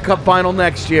beat him in the Cup final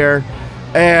next year.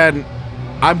 And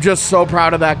I'm just so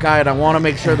proud of that guy, and I want to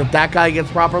make sure that guy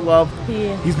gets proper love.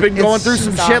 He's been going through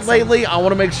some shit lately. I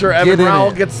want to make sure Evan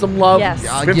Rowell gets some love. Yes.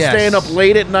 He's been staying up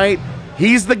late at night.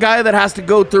 He's the guy that has to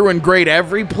go through and grade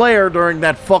every player during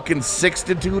that fucking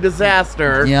 6-2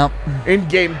 disaster in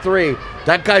Game 3.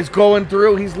 That guy's going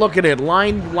through. He's looking at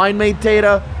line mate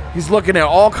data. He's looking at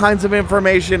all kinds of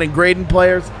information and grading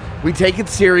players. We take it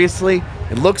seriously.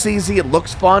 It looks easy. It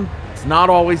looks fun. It's not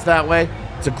always that way.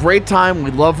 It's a great time.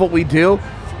 We love what we do.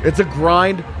 It's a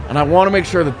grind, and I want to make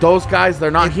sure that those guys,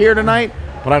 they're not here tonight,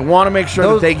 but I want to make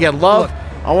sure that they get love.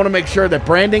 Look, I want to make sure that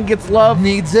Brandon gets love.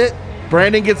 Needs it.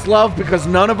 Brandon gets love because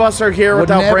none of us are here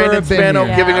without Brandon Spano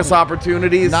giving us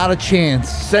opportunities. Not a chance.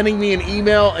 Sending me an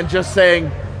email and just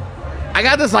saying, I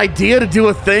got this idea to do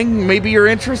a thing. Maybe you're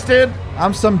interested.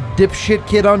 I'm some dipshit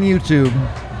kid on YouTube.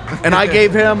 And I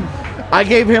gave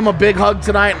him a big hug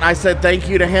tonight, and I said thank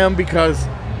you to him because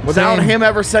without him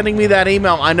ever sending me that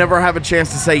email, I never have a chance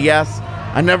to say yes.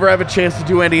 I never have a chance to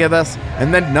do any of this,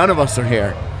 and then none of us are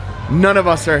here. None of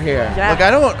us are here. Yeah.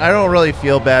 Look, I don't really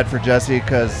feel bad for Jesse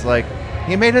because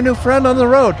he made a new friend on the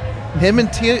road. Him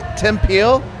and Tim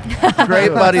Peel, great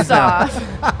buddies now.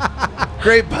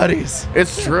 Great buddies.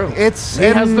 It's true. He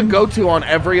has the go-to on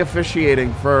every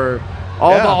officiating for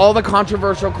all the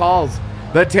controversial calls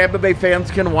that Tampa Bay fans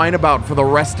can whine about for the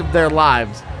rest of their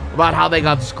lives about how they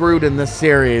got screwed in this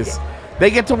series. They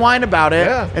get to whine about it,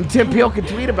 and Tim Peel can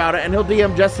tweet about it, and he'll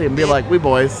DM Jesse and be like, "We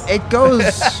boys." It goes.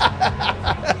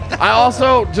 I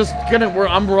also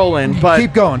I'm rolling, but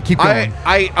keep going.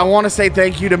 I want to say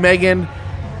thank you to Megan.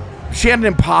 She had an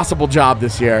impossible job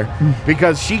this year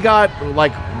because she got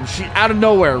she out of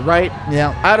nowhere, right?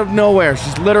 Yeah. Out of nowhere.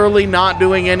 She's literally not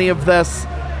doing any of this.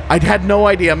 I had no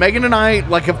idea. Megan and I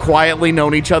have quietly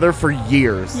known each other for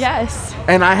years. Yes.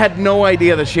 And I had no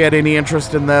idea that she had any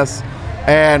interest in this.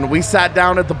 And we sat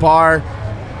down at the bar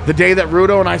the day that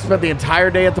Rudo and I spent the entire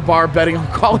day at the bar betting on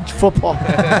college football.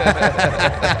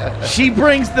 She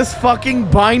brings this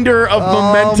fucking binder of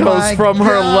mementos from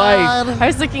her life I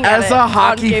was looking at as a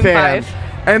hockey fan.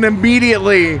 And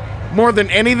immediately, more than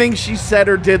anything she said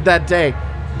or did that day,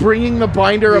 bringing the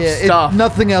binder of stuff.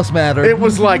 Nothing else mattered. It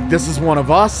was like, this is one of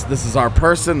us. This is our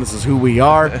person. This is who we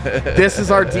are. This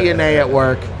is our DNA at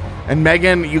work. And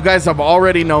Megan, you guys have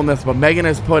already known this, but Megan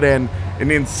has put in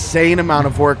an insane amount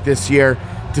of work this year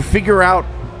to figure out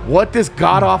what this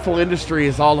god-awful industry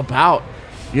is all about.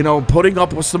 You know, putting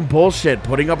up with some bullshit,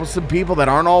 putting up with some people that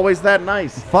aren't always that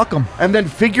nice. Fuck them. And then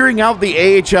figuring out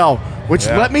the AHL, which,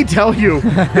 let me tell you, is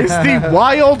the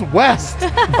Wild West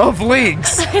of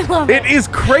leagues. I love it. It is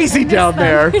crazy down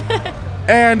there.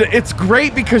 And it's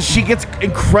great because she gets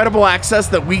incredible access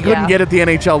that we couldn't get at the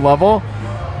NHL level.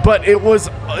 But it was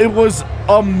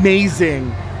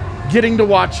amazing getting to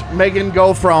watch Megan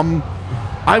go from,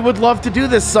 I would love to do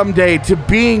this someday, to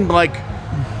being like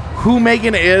who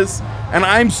Megan is. And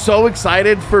I'm so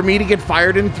excited for me to get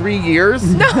fired in 3 years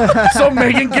so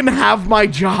Megan can have my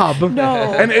job.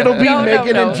 No. And it'll be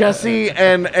Megan and Jesse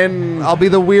and I'll be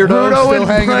the weirdo Bruno still and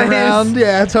hanging Blaze. around.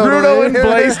 Yeah, totally. Bruno and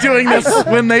Blaze doing this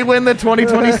when they win the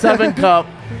 2027 Cup.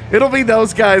 It'll be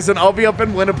those guys, and I'll be up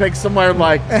in Winnipeg somewhere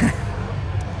like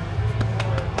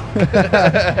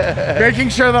making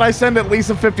sure that I send at least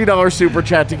a $50 super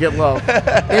chat to get low.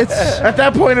 At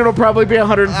that point, it'll probably be a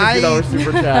 $150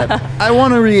 super chat. I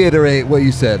want to reiterate what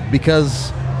you said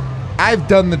because I've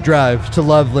done the drive to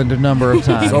Loveland a number of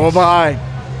times. So have I.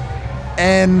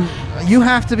 And you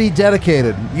have to be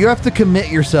dedicated. You have to commit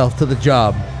yourself to the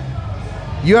job.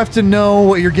 You have to know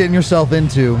what you're getting yourself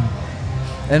into.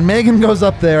 And Megan goes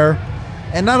up there,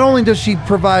 and not only does she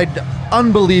provide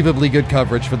unbelievably good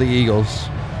coverage for the Eagles,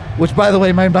 which, by the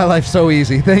way, made my life so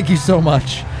easy. Thank you so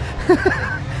much.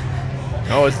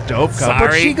 Oh, it's dope.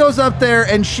 But she goes up there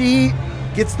and she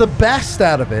gets the best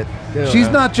out of it. She's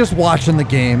not just watching the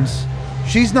games.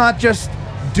 She's not just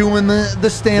doing the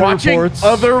stand Watching reports.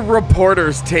 other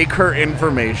reporters take her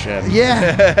information.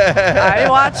 Yeah. I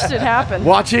watched it happen.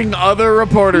 Watching other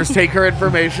reporters take her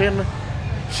information.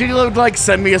 She would like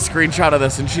send me a screenshot of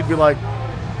this, and she'd be like,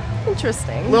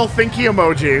 Interesting. little thinky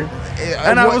emoji.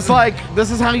 And I was like,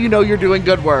 this is how you know you're doing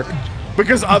good work.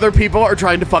 Because other people are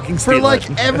trying to fucking steal For like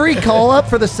it. every call up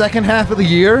for the second half of the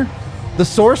year, the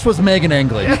source was Megan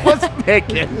Angley. It was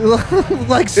Megan.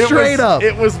 Like straight up.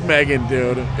 It was Megan,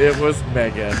 dude. It was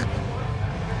Megan.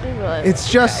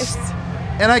 It's just,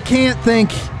 and I can't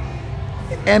thank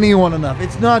anyone enough.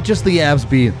 It's not just the Avs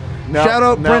beat. No, Shout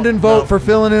out Brendan Vogt for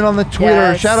filling in on the Twitter.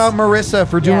 Yes. Shout out Marissa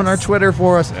for doing Yes. our Twitter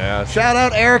for us. Yes. Shout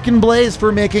out Eric and Blaze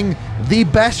for making the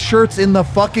best shirts in the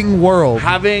fucking world.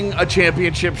 Having a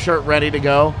championship shirt ready to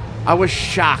go, I was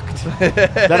shocked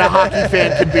that a hockey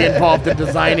fan could be involved in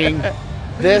designing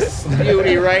this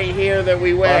beauty right here that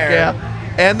we wear. Fuck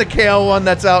yeah. And the kale one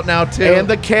that's out now too. And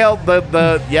the kale,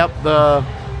 the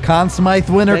Conn Smythe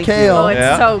winner Thank you. Oh, Kale. it's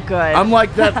Yeah. so good. I'm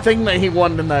like that thing that he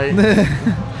won tonight.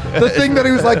 The thing that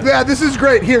he was like, yeah, this is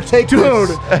great. Here, take this.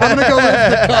 I'm going to go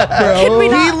lift the cup, bro. Can we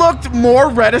not- He looked more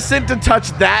reticent to touch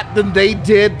that than they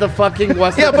did the fucking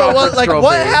Western yeah, but Conference trophy.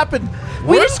 what happened?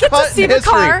 we Worst didn't get to cut in see the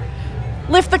history. car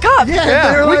lift the cup.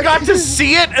 Yeah, they're We like- got to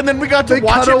see it, and then we got to They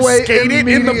watch cut him away skate it in the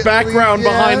immediately, background yeah.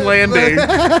 behind landing.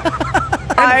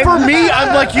 And for me,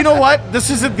 I'm like, you know what? This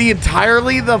isn't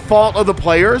entirely the fault of the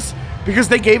players because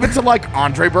they gave it to like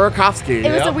Andre Burakovsky.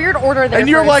 It was a weird order there And for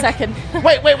you're a like, second.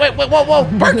 wait, whoa,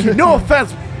 Berkey, no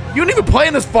offense. You didn't even play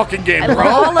in this fucking game, I love bro.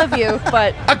 all of you,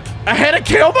 but Ahead of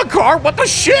Kale McCarr? What the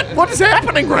shit? What is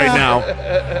happening right now?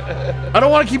 I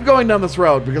don't want to keep going down this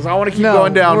road because I want to keep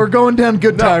going down. We're going down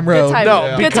good time road. Good time.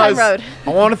 No, Good time because road. I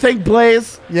want to thank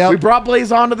Blaze. Yep. We brought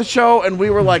Blaze onto the show, and we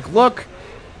were like, look,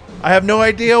 I have no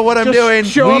idea what I'm Just doing.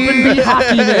 show up and be hockey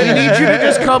we man. need you to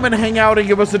just come and hang out and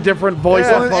give us a different voice.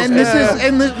 Well, on post- and this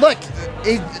is look,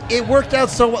 it worked out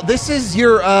so well. This is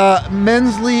your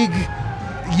men's league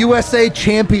USA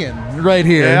champion right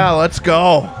here. Yeah, let's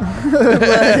go.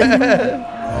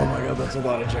 Oh my god, that's a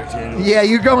lot of Jack Daniels. Yeah,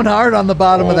 you're going hard on the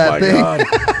bottom of that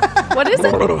thing. what is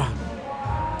it?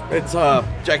 It's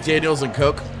Jack Daniels and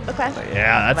Coke. Okay.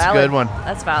 Yeah, that's Valid. a good one.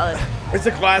 That's valid. It's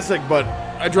a classic, but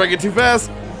I drank it too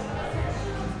fast.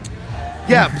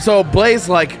 Yeah, so Blaze,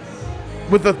 like,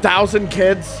 with 1,000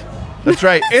 kids, That's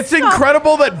right. it's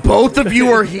incredible that both of you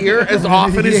are here as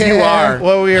often as you Yeah. are.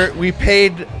 Well, we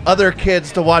paid other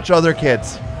kids to watch other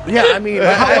kids. Yeah, I mean,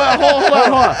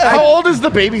 hold on. How old is the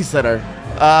babysitter?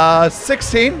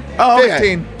 16, Oh,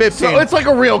 okay. 15. So it's like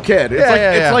a real kid. It's Yeah, like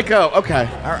yeah, yeah. it's like a okay.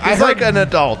 He's like an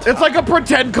adult. It's like a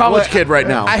pretend college kid right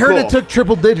now. I heard Cool. it took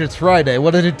triple digits Friday.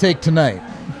 What did it take tonight?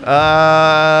 Where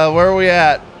are we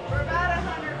at?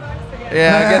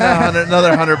 Yeah, get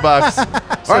another $100.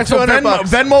 All right, so $200.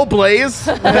 Venmo Blaze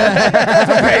to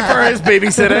pay for his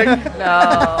babysitting,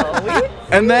 No.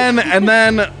 and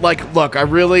then like, look,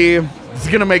 this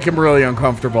is gonna make him really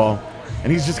uncomfortable.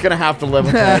 and he's just gonna have to live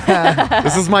with it.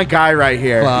 This is my guy right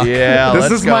here. Fuck. Yeah, This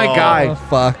let's is my go. guy. Oh,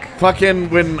 fuck. Fucking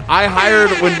when I hired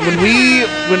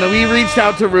when we reached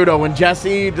out to Rudo, when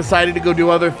Jesse decided to go do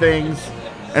other things,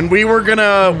 and we were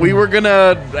gonna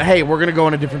hey, we're gonna go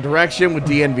in a different direction with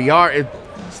DNVR. It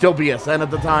still BSN at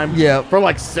the time. Yep. For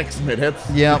like 6 minutes.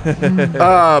 Yep.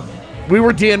 We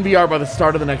were DNVR by the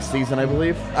start of the next season, I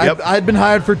believe. I'd been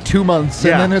hired for 2 months,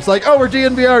 Yeah. and then it's like, oh, we're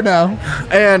DNVR now.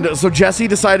 And so Jesse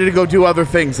decided to go do other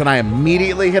things, and I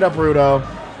immediately hit up Rudo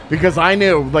because I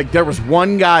knew like there was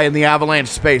one guy in the Avalanche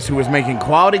space who was making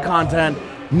quality content,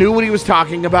 knew what he was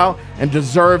talking about, and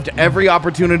deserved every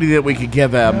opportunity that we could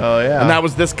give him. Oh, yeah. And that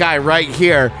was this guy right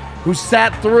here who sat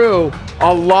through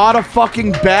a lot of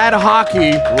fucking bad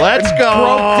hockey. Let's and go.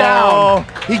 Broke down.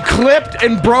 He clipped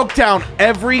and broke down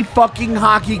every fucking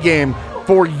hockey game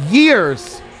for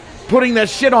years, putting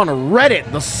that shit on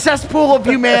Reddit, the cesspool of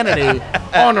humanity,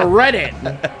 on Reddit.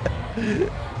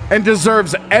 And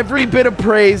deserves every bit of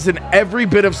praise and every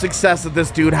bit of success that this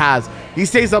dude has. He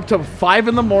stays up till 5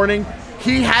 in the morning.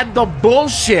 He had the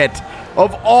bullshit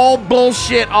of all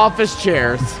bullshit office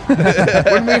chairs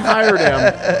when we hired him.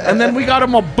 And then we got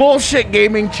him a bullshit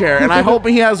gaming chair. And I hope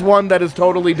he has one that is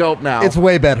totally dope now. It's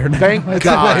way better now. Thank It's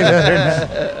God. way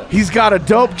better now. He's got a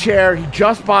dope chair. He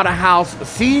just bought a house.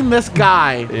 Seeing this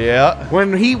guy, Yeah.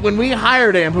 when we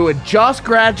hired him, who had just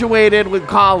graduated with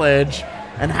college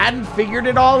and hadn't figured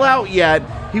it all out yet,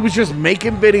 he was just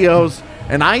making videos.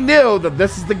 And I knew that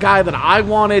this is the guy that I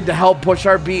wanted to help push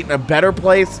our beat in a better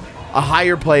place, a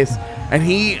higher place.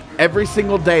 And every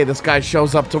single day, this guy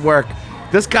shows up to work.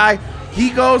 This guy, he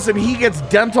goes and he gets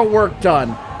dental work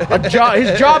done.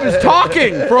 His job is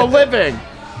talking for a living.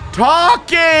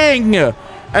 Talking!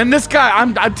 And this guy,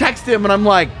 I text him and I'm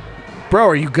like, bro,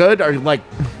 are you good? Are you like,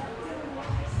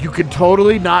 you could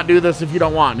totally not do this if you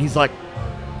don't want. And he's like,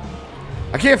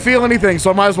 I can't feel anything, so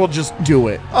I might as well just do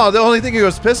it. Oh, the only thing he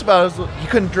was pissed about is you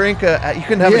couldn't drink. You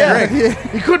couldn't have a drink.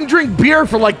 He couldn't drink beer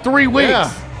for like 3 weeks.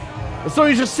 Yeah. So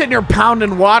he's just sitting here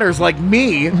pounding waters like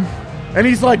me. And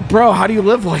he's like, bro, how do you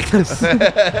live like this?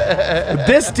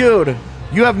 This dude,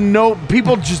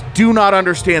 people just do not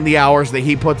understand the hours that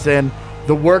he puts in,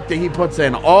 the work that he puts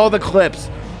in, all the clips,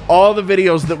 all the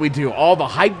videos that we do, all the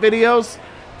hype videos.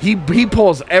 He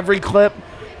pulls every clip.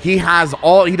 He does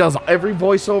every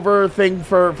voiceover thing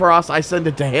for us. I send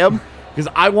it to him because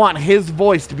I want his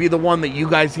voice to be the one that you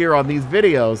guys hear on these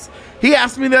videos. He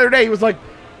asked me the other day, he was like,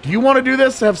 do you want to do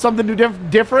this? Have something to do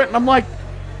different? And I'm like,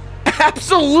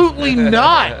 absolutely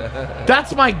not.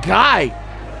 That's my guy.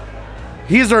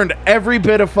 He's earned every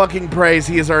bit of fucking praise.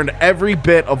 He has earned every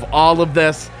bit of all of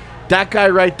this. That guy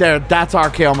right there, that's our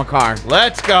Cale Makar.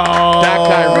 Let's go. That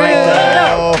guy right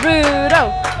there.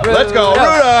 Rudo. Let's go,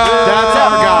 Rudo. That's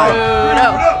our guy.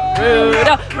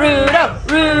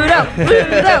 Rudo.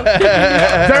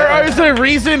 There is a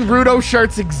reason Rudo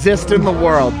shirts exist in the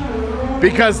world.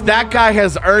 Because that guy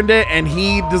has earned it, and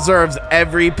he deserves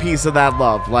every piece of that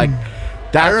love. Like,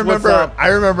 that's what's up. I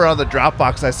remember on the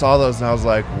Dropbox I saw those and I was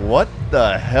like, "What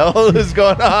the hell is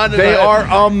going on?" They are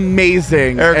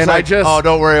amazing. Eric's and like, "Oh,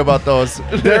 don't worry about those."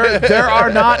 there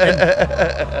are not.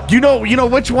 And you know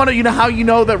which one? You know how you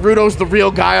know that Rudo's the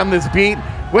real guy on this beat?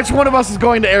 Which one of us is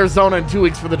going to Arizona in 2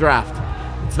 weeks for the draft?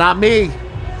 It's not me.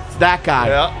 It's that guy.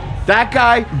 Yeah. That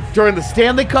guy during the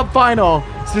Stanley Cup final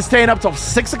is staying up till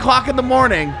 6 o'clock in the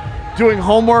morning doing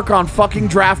homework on fucking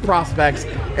draft prospects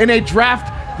in a draft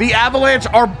the Avalanche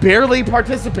are barely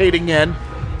participating in,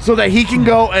 so that he can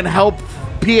go and help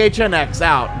PHNX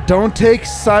out. Don't take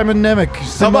Simon Nemec.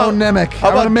 Simone Nemec. how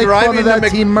I'm going to about make fun driving of that to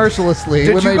team mercilessly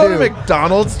Did when you they go do. to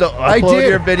McDonald's to I upload did.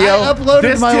 your video? I uploaded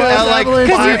This my dude- last at like Avalanche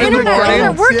 'Cause your five in the internet morning.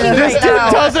 isn't working Yeah. This right dude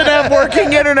now. doesn't have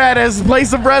working internet as his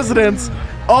place of residence.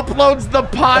 Uploads the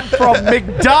pod from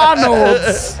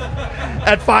McDonald's.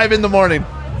 At 5 in the morning.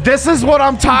 This is what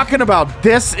I'm talking about.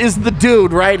 This is the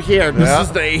dude right here.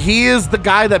 He is the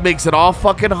guy that makes it all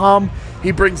fucking hum.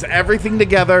 He brings everything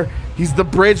together. He's the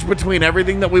bridge between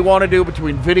everything that we want to do,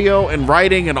 between video and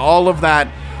writing and all of that.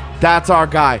 That's our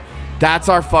guy. That's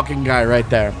our fucking guy right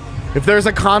there. If there's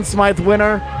a Conn Smythe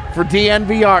winner for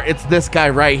DNVR, it's this guy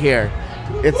right here.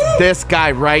 It's this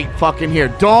guy right fucking here.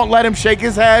 Don't let him shake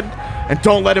his head, and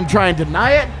don't let him try and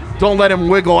deny it. Don't let him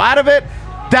wiggle out of it.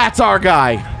 That's our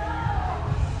guy.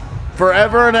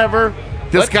 Forever and ever,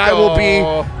 this guy will be.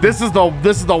 This is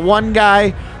the one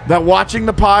guy that watching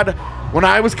the pod. When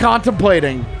I was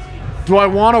contemplating, do I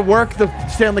want to work the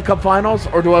Stanley Cup Finals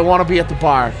or do I want to be at the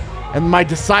bar? And my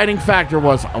deciding factor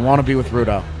was I want to be with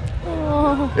Rudo.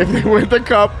 If they win the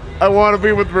cup, I want to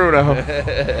be with Rudo.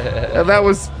 And that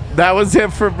was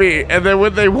it for me. And then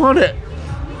when they won it,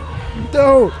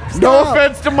 Don't. No Stop.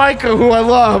 offense to Micah, who I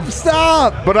love,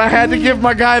 Stop. but I had to give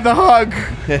my guy the hug.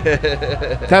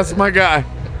 That's my guy.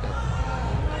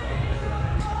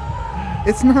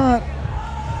 It's not.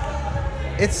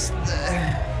 It's.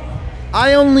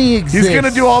 I only exist. He's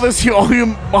gonna do all this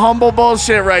humble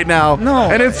bullshit right now. No.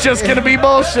 And it's just gonna be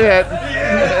bullshit.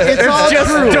 It's all It's just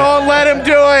true. don't let him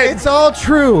do it. It's all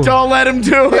true. Don't let him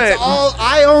do it. It's all.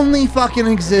 I only fucking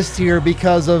exist here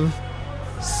because of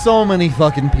so many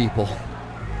fucking people.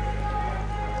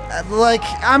 Like,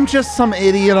 I'm just some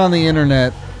idiot on the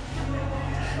internet.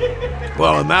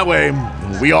 Well, in that way,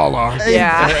 we all are.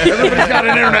 Yeah. Everybody's got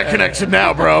an internet connection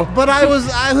now, bro. But I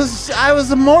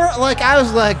was more like, I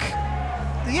was like,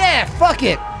 yeah, fuck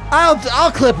it.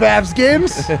 I'll clip Avs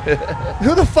games.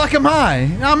 Who the fuck am I?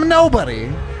 I'm nobody.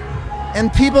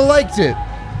 And people liked it.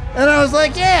 And I was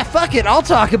like, yeah, fuck it. I'll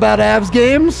talk about Avs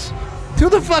games. Who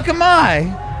the fuck am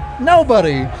I?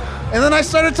 Nobody. And then I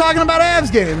started talking about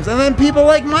Avs games. And then people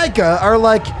like Micah are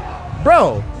like,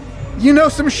 bro, you know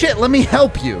some shit. Let me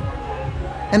help you.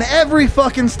 And every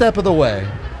fucking step of the way,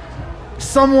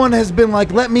 someone has been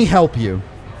like, let me help you.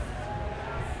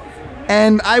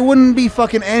 And I wouldn't be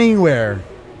fucking anywhere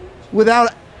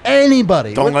without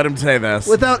anybody. Don't let him say this.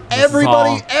 Without This is everybody,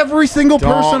 all. every single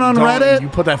person on Don't- Reddit. You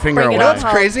put that finger Bring it away. up. What's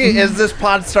crazy is this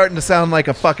pod's starting to sound like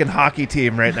a fucking hockey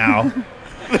team right now.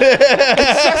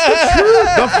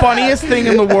 The funniest thing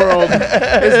in the world is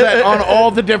that on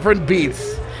all the different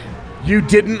beats, you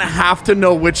didn't have to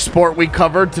know which sport we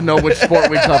covered to know which sport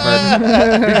we covered.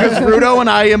 Because Rudo and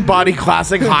I embody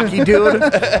classic hockey, dude,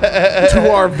 to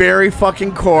our very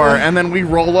fucking core. And then we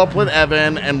roll up with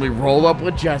Evan, and we roll up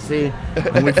with Jesse,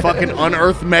 and we fucking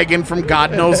unearth Megan from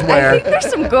God knows I where. think there's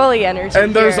some goalie energy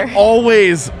And there's here.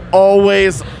 always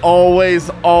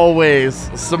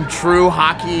some true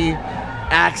hockey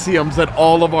axioms at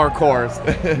all of our cores.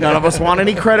 None of us want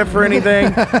any credit for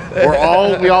anything.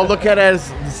 We all look at it as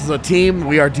this is a team.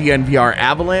 We are DNVR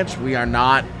Avalanche. We are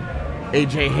not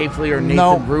AJ Hafley or Nathan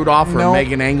No. Rudolph or No.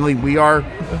 Megan Angley. We are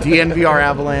DNVR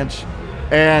Avalanche.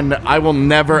 And I will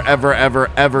never, ever, ever,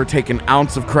 ever take an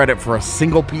ounce of credit for a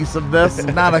single piece of this.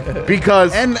 Not a.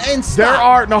 Because And there stop.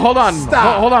 are hold on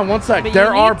Stop. hold on one sec. But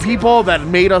There you are need to. people that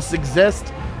made us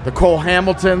exist. The Cole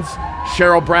Hamiltons,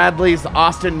 Cheryl Bradleys,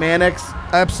 Austin Mannix,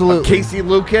 Absolutely. Casey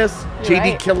Lucas, JD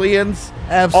Right. Killians.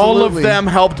 Absolutely. All of them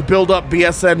helped build up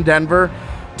BSN Denver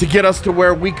to get us to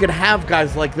where we could have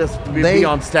guys like this be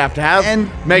on staff, to have and-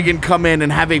 Megan come in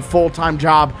and have a full-time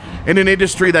job in an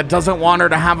industry that doesn't want her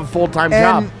to have a full-time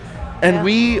And- job. And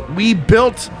we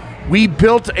built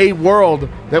a world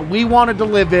that we wanted to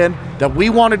live in, that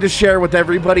we wanted to share with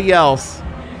everybody else.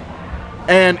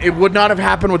 And it would not have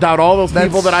happened without all those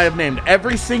people That's- that I have named.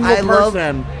 Every single I love-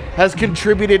 person has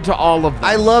contributed to all of them.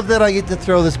 I love that I get to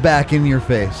throw this back in your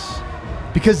face.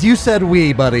 Because you said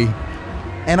we, buddy.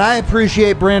 And I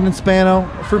appreciate Brandon Spano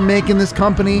for making this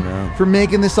company, for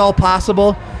making this all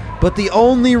possible. But the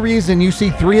only reason you see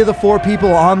 3 of the 4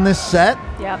 people on this set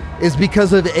Yep. is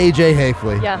because of AJ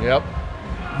Hafley. Yeah. Yep.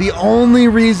 The only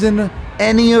reason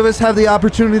any of us have the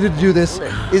opportunity to do this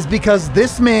is because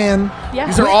this man, Yeah.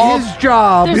 These are quit all- his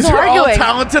job, There's These are all arguing.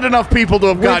 talented enough people to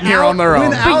have gotten here on their own.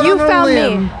 went out you on a found me.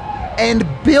 limb and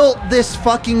built this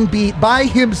fucking beat by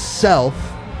himself,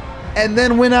 and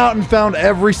then went out and found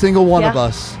every single one of Yeah.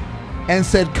 us and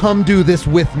said, come do this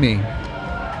with me.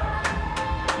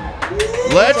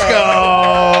 Let's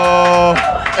go.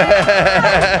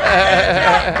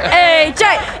 AJ!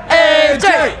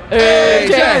 AJ!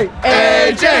 AJ!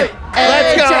 AJ!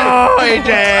 Let's go,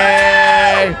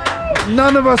 AJ.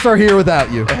 None of us are here without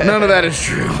you. None of that is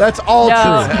true. That's all No,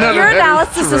 true. None your of that is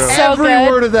analysis true. is so Every good.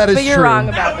 word of that is but you're true. wrong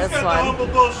about this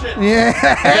one. Yeah.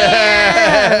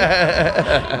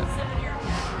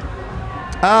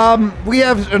 We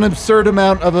have an absurd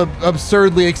amount of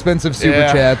absurdly expensive super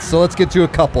Yeah. chats, so let's get to a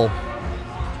couple.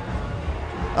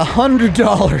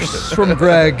 $100 from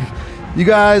Greg. You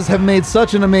guys have made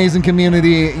such an amazing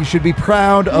community. You should be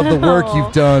proud of the work No.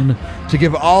 you've done to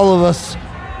give all of us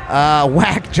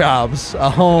whack jobs a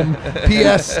home.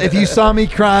 P.S. If you saw me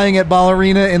crying at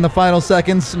Ballerina in the final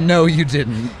seconds, no, you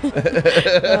didn't. Thank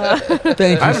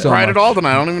you I haven't so cried much. at all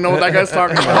tonight. I don't even know what that guy's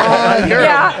talking about.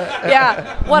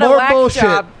 Yeah. What More a whack bullshit.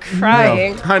 job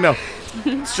crying. I know.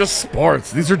 It's just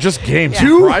sports. These are just games.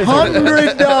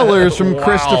 $200 from Wow.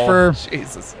 Christopher.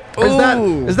 Jesus.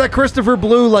 Is that Christopher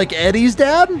Blue like Eddie's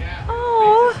dad?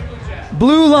 Oh.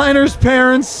 Blue Liner's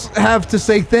parents have to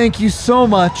say thank you so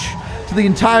much to the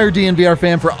entire DNVR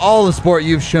fan for all the support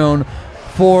you've shown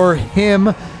for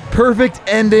him. Perfect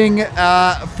ending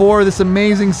for this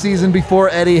amazing season before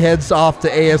Eddie heads off to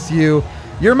ASU.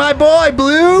 You're my boy,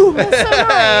 Blue.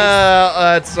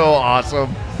 That's so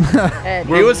awesome.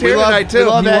 Eddie. He was here tonight too. We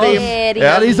love Eddie. Eddie.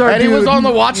 Eddie's our Eddie dude. was on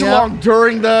the watch along Yep.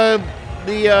 during the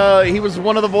he was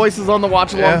one of the voices on the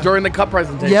watch along Yeah. during the cup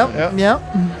presentation. Yep.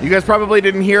 You guys probably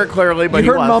didn't hear it clearly, but You he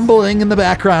heard was. mumbling in the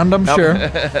background, I'm sure.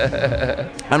 I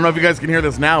don't know if you guys can hear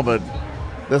this now, but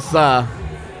this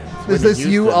Is this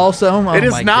you Houston. also? Oh it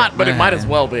is my not, God, but it might as man.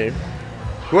 well be.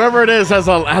 Whoever it is has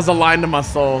a line to my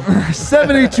soul.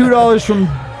 $72 from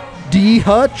D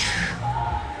Hutch.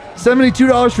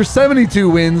 $72 for 72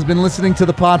 wins. Been listening to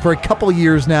the pod for a couple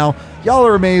years now. Y'all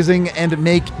are amazing and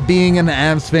make being an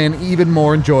Avs fan even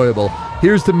more enjoyable.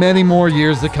 Here's to many more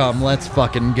years to come. Let's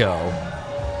fucking go.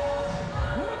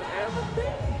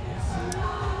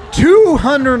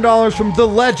 $200 from the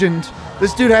legend.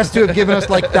 This dude has to have given us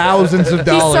like thousands of He's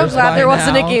dollars. so glad by there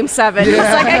wasn't now. a game 7. He's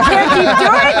like, I can't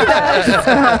keep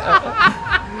doing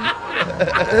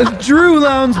this. Drew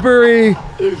Lounsbury,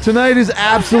 tonight is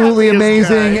absolutely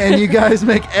amazing, and you guys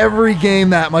make every game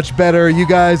that much better. You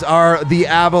guys are the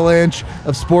Avalanche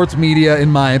of sports media, in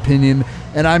my opinion,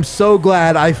 and I'm so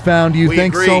glad I found you. We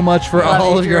Thanks agree. so much for Love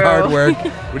all you, of your Drew. hard work.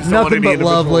 We just don't want Nothing any but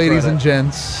love, individual ladies credit. and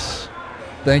gents.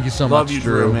 Thank you so Love much, you,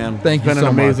 Drew, man. Thank it's you been so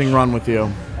an amazing much. run with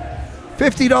you.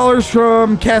 $50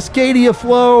 from Cascadia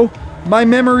Flow. My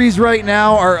memories right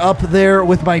now are up there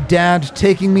with my dad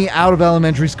taking me out of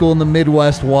elementary school in the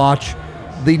Midwest watch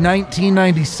the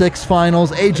 1996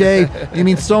 finals. AJ, you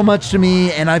mean so much to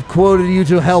me, and I've quoted you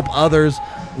to help others.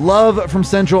 Love from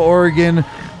Central Oregon.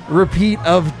 Repeat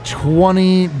of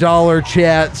 $20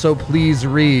 chat, so please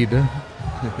read.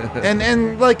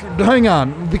 and like, hang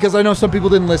on, because I know some people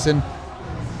didn't listen.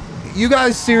 You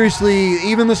guys, seriously,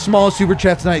 even the small super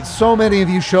chat tonight, so many of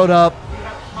you showed up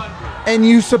and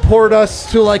you support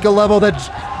us to like a level that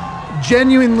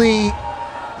genuinely.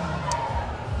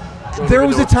 There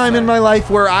was a time in my life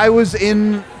where I was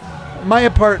in my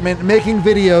apartment making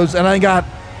videos and I got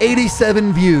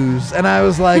 87 views and I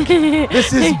was like,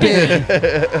 this is big.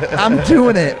 I'm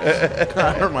doing it.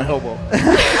 I hurt my elbow.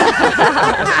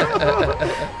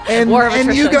 And War of you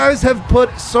attrition. guys have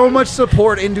put so much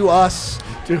support into us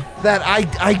Dude. that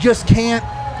I just can't.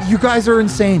 You guys are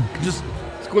insane. Just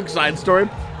a quick side story.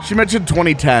 She mentioned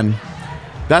 2010.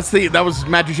 That was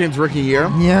Matt Duchene's rookie year.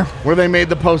 Yeah. Where they made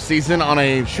the postseason on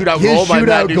a shootout His goal by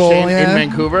Matt shootout goal, Duchene yeah. in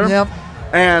Vancouver. Yep.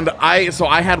 And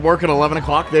I had work at 11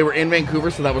 o'clock. They were in Vancouver,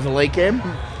 so that was a late game.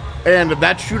 And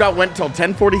that shootout went till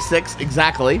 10:46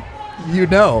 exactly. You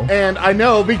know. And I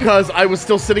know because I was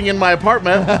still sitting in my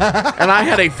apartment and I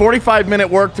had a 45-minute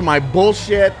work to my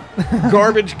bullshit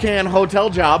garbage can hotel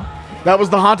job. That was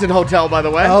the haunted hotel, by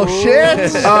the way. Oh,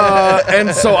 shit.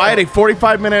 And so I had a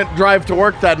 45-minute drive to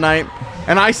work that night,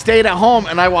 and I stayed at home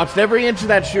and I watched every inch of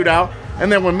that shootout.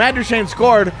 And then when Matt Duchene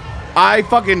scored, I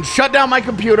fucking shut down my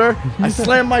computer, I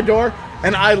slammed my door,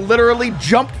 and I literally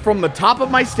jumped from the top of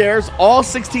my stairs, all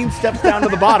 16 steps down to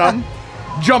the bottom,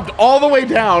 jumped all the way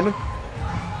down,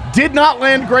 did not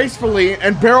land gracefully,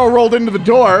 and barrel rolled into the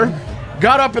door,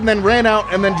 got up and then ran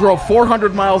out and then drove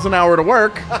 400 miles an hour to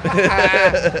work.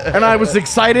 And I was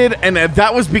excited, and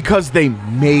that was because they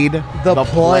made the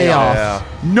playoffs. Yeah.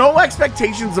 No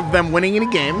expectations of them winning any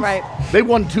games. Right. They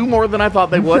won 2 more than I thought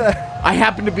they would. I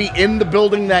happened to be in the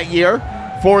building that year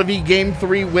for the Game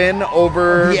 3 win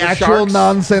over The the actual Sharks.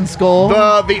 nonsense goal.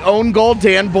 The own goal,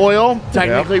 Dan Boyle,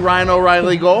 technically Ryan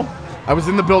O'Reilly goal. I was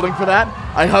in the building for that.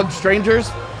 I hugged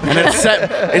strangers, and it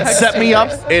set me up.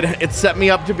 It set me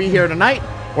up to be here tonight,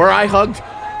 where I hugged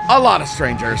a lot of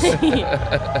strangers. the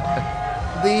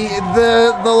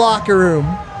locker room.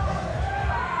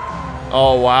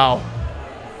 Oh wow.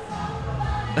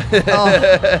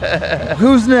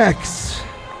 Who's next?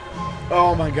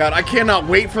 Oh my God, I cannot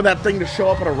wait for that thing to show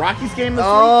up at a Rockies game this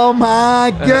week. Oh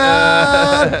my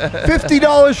God.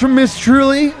 $50 from Miss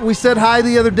Truly. We said hi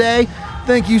the other day.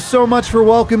 Thank you so much for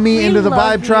welcoming me We into the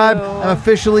love Vibe Tribe. you. I'm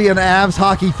officially an Avs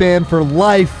hockey fan for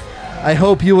life. I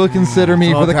hope you will consider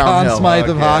me all for the Conn downhill. Smythe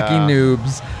of Fuck hockey yeah.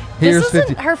 noobs. Here's This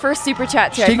 50. isn't her first super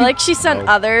chat too. I She- feel like she sent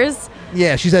others.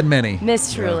 Yeah, she's had many.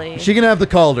 Miss Truly. She can have the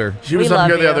Calder. She was We up love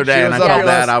here the you. other day, She and I was up felt here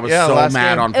bad. last- I was yeah, so last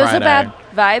mad game. on It was Friday. a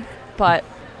bad vibe, but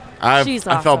she's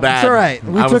I felt awesome. bad. It's all right.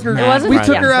 We I took was her. mad wasn't- We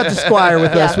Friday. took her out to Squire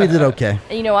with us. Yeah. We did okay.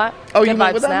 you know what? Oh, Good you went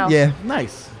vibes with them? now. Yeah.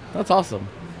 Nice. That's awesome.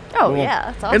 Oh Cool. yeah,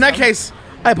 that's awesome. In that case,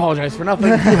 I apologize for nothing.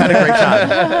 You had a great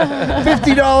time.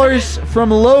 $50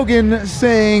 from Logan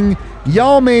saying,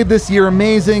 "Y'all made this year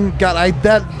amazing." God,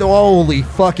 holy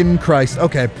fucking Christ.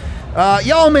 Okay.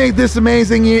 Y'all made this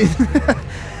amazing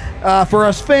for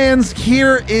us fans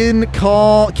here in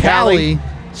Cali.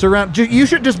 You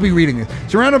should just be reading this.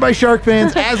 Surrounded by Shark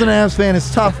fans, as an Avs fan, is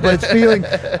tough, but it's feeling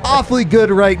awfully good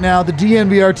right now. The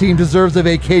DNVR team deserves a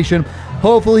vacation.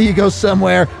 Hopefully he goes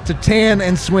somewhere to tan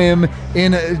and swim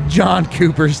in John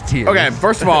Cooper's tears. Okay,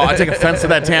 first of all, I take offense to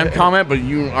that tan comment, but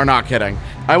you are not kidding.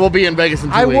 I will be in Vegas in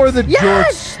 2 I weeks. wore the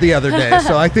jorts the other day,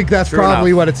 so I think that's True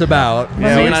probably enough. what it's about.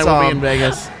 Yeah, we and I saw will be him. in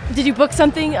Vegas. Did you book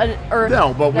something? Or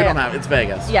No, but we Yeah. don't have. It's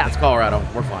Vegas. Yeah. It's Colorado.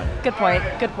 We're fine. Good point.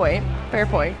 Good point. Fair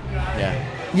point. Yeah.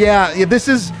 Yeah,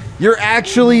 you're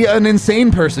actually an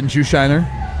insane person, Shoe Shiner.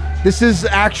 This is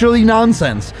actually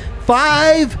nonsense.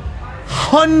 $500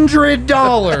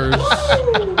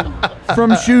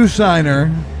 from Shoe Shiner.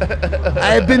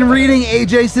 I've been reading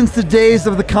AJ since the days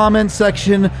of the comment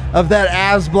section of that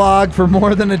Avs blog for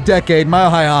more than a decade. Mile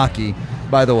High Hockey,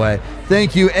 by the way.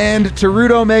 Thank you. And to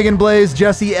Rudo, Megan Blaze,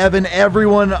 Jesse Evan,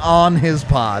 everyone on his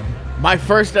pod. My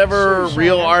first ever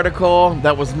real article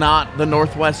that was not the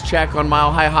Northwest check on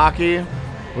Mile High Hockey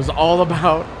was all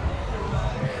about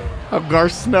how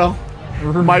Garth Snow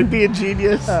might be a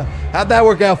genius. How'd that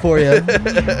work out for you?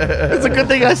 It's a good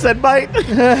thing I said might.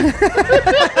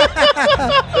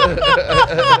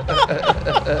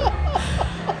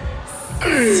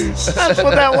 That's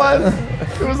what that was.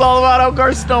 It was all about how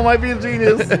Garth Snow might be a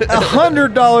genius.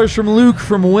 $100 from Luke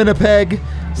from Winnipeg,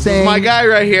 saying, My guy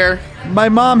right here. my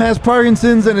mom has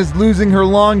Parkinson's and is losing her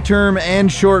long-term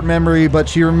and short memory, but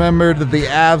she remembered that the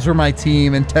Avs were my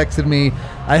team and texted me,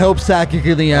 I hope Sakic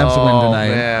and the Avs win tonight.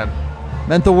 Man.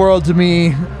 Meant the world to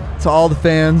me, to all the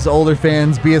fans, older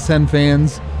fans, BSN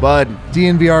fans, Bud,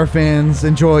 DNVR fans.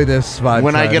 Enjoy this vibe.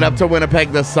 when I tribe. get up to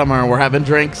Winnipeg this summer, we're having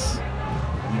drinks.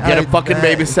 You get a fucking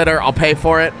babysitter. I'll pay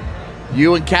for it.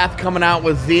 You and Kath coming out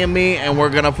with Z and me, and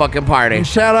we're gonna fucking party. And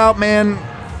shout out, man.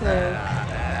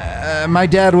 My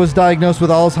dad was diagnosed with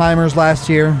Alzheimer's last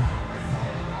year,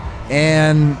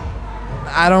 and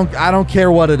I don't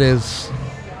care what it is.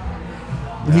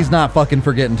 He's not fucking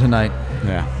forgetting tonight.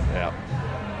 Yeah.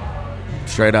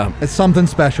 Straight up. It's something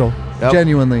special, Yep.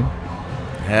 genuinely.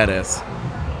 Yeah, it is.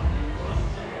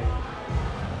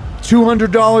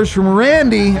 $200 from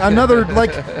Randy. Another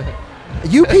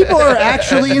you people are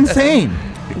actually insane.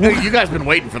 You guys been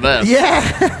waiting for this. Yeah,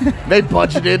 They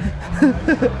budgeted.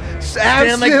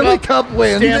 Stanley Cup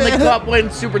win. Stanley Cup win.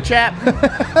 Super chat.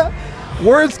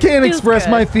 Words can't Feels express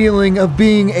good. my feeling of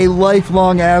being a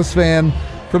lifelong Avs fan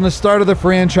from the start of the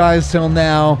franchise till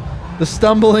now. The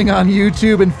stumbling on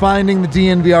YouTube and finding the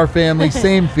DNVR family,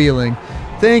 same feeling.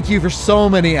 Thank you for so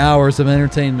many hours of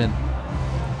entertainment.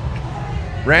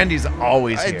 Randy's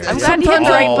always here. I'm glad you hit the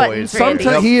right button, Always. Randy.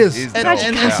 Sometimes he is, He's and, always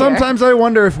and here. sometimes I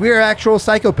wonder if we're actual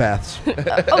psychopaths.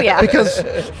 Oh yeah. Because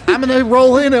I'm gonna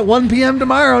roll in at 1 p.m.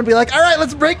 tomorrow and be like, all right,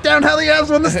 let's break down how the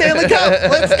Avs won the Stanley Cup.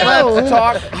 Let's go. Let's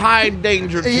talk high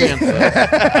danger chances.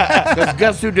 Because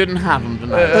guess who didn't have them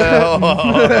tonight?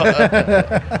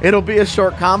 It'll be a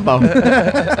short combo.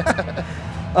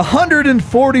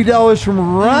 $140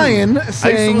 from Ryan I used to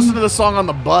saying listen to the song on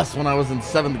the bus when I was in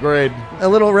 7th grade. a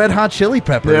little Red Hot Chili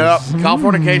Peppers. Yeah,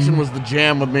 Californication was the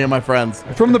jam with me and my friends.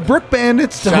 From the Brook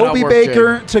Bandits to Shout out Hobie Worth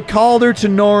Baker to Calder to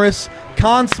Norris,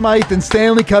 Conn Smythe and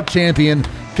Stanley Cup champion.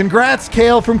 Congrats,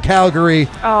 Kale from Calgary,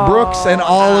 Oh, Brooks, and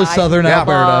all of I Southern love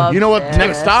Alberta. You know what? this.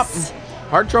 Next stop,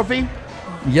 Hart Trophy.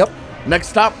 Yep. Next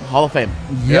stop, Hall of Fame.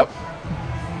 Yep.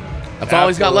 That's all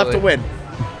he's got left to Absolutely.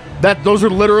 win. Those are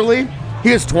literally. He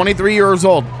is 23 years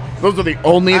old. Those are the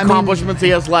only I mean, accomplishments he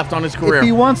has left on his If career.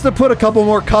 he wants to put a couple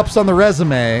more cups on the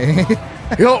resume,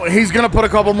 He's going to put a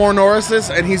couple more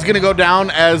Norrises, and he's going to go down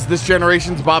as this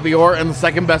generation's Bobby Orr and the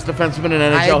second best defenseman in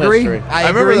NHL I agree. history. I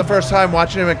remember the first time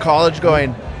watching him in college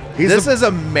going, this is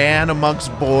a man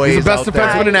amongst boys. He's the best out there.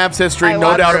 defenseman in Avs history, I no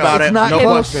watched doubt it. about It's it. not No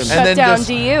close. question. Shut And then down just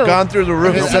DU. gone through the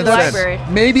roof In since the then. library.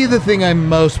 maybe the thing I'm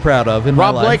most proud of in my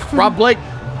life. Rob Blake,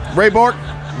 Ray Bork,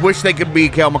 wish they could be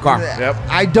Cale Makar. Yep.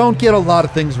 I don't get a lot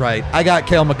of things right. I got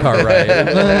Kale McCarr right.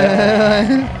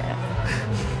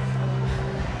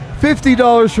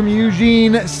 $50 from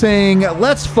Eugene saying,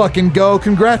 let's fucking go.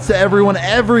 Congrats to everyone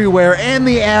everywhere and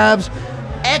the Avs.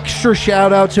 Extra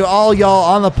shout out to all y'all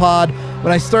on the pod.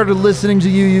 When I started listening to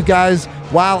you guys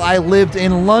while I lived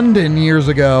in London years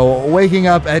ago, waking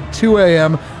up at 2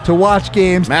 a.m. to watch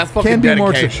games That's fucking can be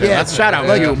more. dedication. That's shout out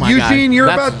like you, my Eugene, guy. you're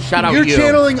That's about shout out you're you.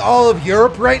 channeling all of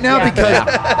Europe right now Yeah.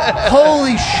 because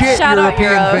holy shit, Shout out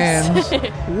European Euros.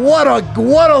 fans! What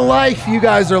a life you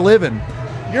guys are living.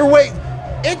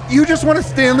 You just won a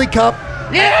Stanley Cup.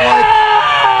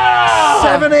 At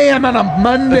 7 a.m. on a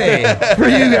Monday for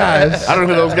you guys. I don't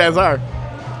know who those guys are.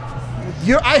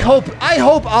 I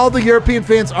hope all the European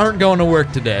fans aren't going to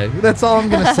work today. That's all I'm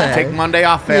gonna say. Take Monday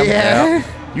off, fam. Yeah.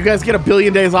 You guys get a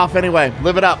billion days off anyway.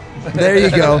 Live it up. There you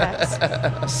go.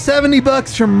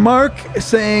 $70 from Mark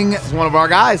saying He's one of our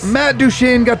guys. Matt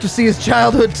Duchene got to see his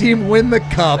childhood team win the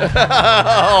cup.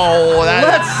 Oh,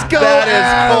 Let's go, That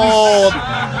Avs. is cold.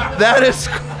 That is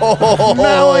cold.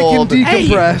 Now I can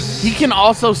decompress. He can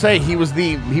also say he was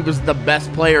the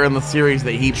best player in the series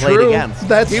that he played against.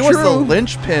 That's He true. was the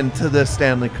linchpin to the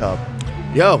Stanley Cup.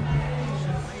 Yo,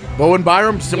 Bowen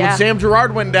Byram. When Yeah. Sam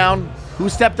Girard went down, who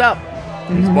stepped up?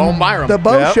 It's Bowen Byram. The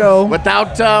Bo Yep. Show.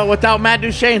 Without Matt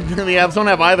Duchene, the Avs don't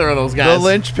have either of those guys. The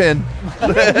linchpin.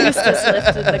 Eustace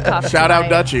lifted the cup. Shout out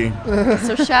tonight. Dutchie.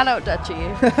 So shout out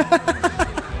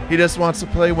Dutchie. He just wants to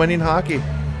play winning hockey.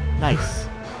 Nice.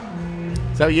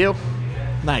 Is that you?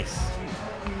 Nice.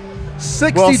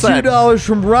 $62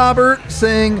 from Robert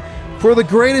saying, for the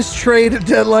greatest trade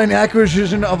deadline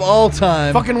acquisition of all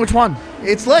time. Fucking which one?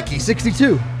 It's Lecky,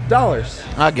 $62.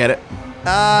 I get it.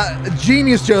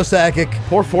 Genius Joe Sakic.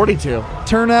 Poor 42.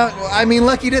 Turnout, I mean,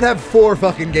 Lecky did have 4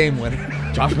 fucking game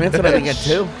winners. Josh Manson, I didn't get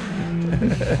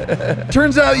 2.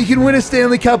 Turns out you can win a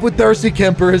Stanley Cup with Darcy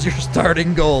Kemper as your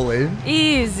starting goalie.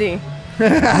 Easy. More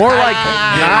like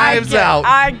Knives out.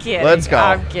 I'm kidding. Let's go.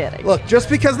 I'm kidding. Look, just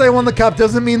because they won the cup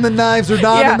doesn't mean the knives are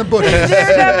not in the bushes.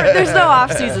 There's no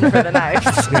off season for the knives.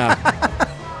 Yeah.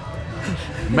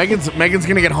 Megan's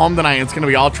gonna get home tonight. It's gonna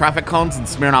be all traffic cones and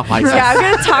Smirnoff Ice. Yeah, I'm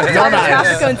gonna talk to all the Nice.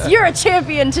 traffic cones. You're a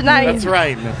champion tonight. That's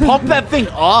right. Pump that thing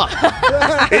up.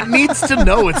 It needs to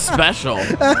know it's special.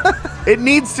 It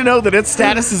needs to know that its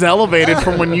status is elevated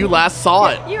from when you last saw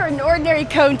it. You're an ordinary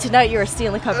cone tonight. You're a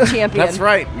Stanley Cup champion. That's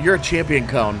right. You're a champion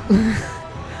cone.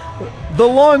 The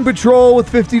Long Patrol with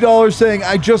 $50 saying,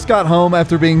 I just got home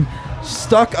after being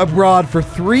stuck abroad for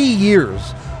 3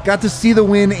 years. Got to see the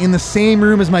win in the same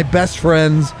room as my best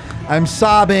friends. I'm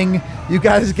sobbing. You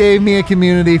guys gave me a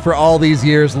community for all these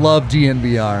years. Love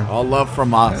DNVR. All love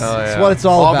from us. That's what it's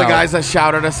all All about. the guys that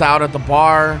shouted us out at the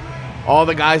bar. All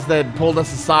the guys that pulled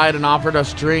us aside and offered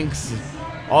us drinks.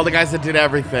 All the guys that did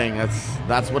everything.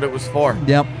 That's what it was for.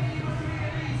 Yep.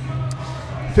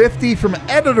 50 from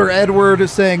Editor Edward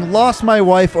saying, lost my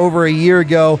wife over a year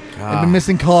ago. I've been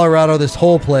missing Colorado this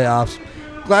whole playoffs.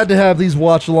 Glad to have these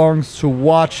watch-alongs to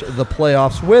watch the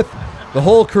playoffs with. The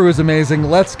whole crew is amazing.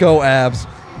 Let's go, Avs.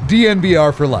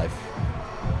 DNVR for life.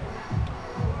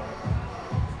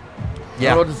 I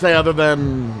don't know what to say other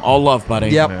than all love, buddy.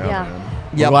 Yep. Yeah.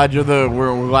 We're glad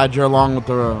we're glad you're along with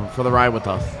for the ride with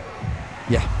us.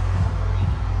 Yeah.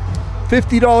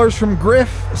 $50 from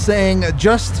Griff saying,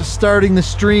 just starting the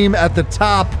stream at the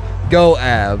top. Go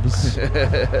Avs.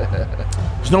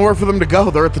 There's nowhere for them to go.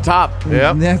 They're at the top.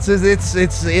 Yep.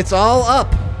 It's all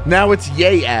up. Now it's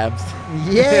yay abs.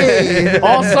 Yay.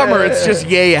 All summer it's just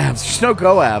yay abs. There's no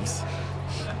go abs.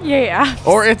 Yeah.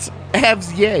 Or it's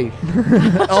abs yay.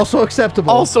 Also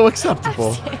acceptable. Also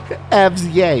acceptable. Abs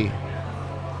yay.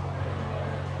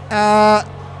 I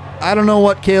don't know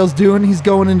what Kale's doing. He's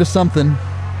going into something.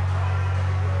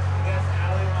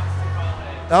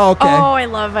 Oh, okay. Oh, I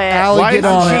love it. Allie, Why get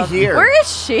on isn't it. she here? Where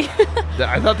is she?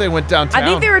 I thought they went downtown. I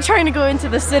think they were trying to go into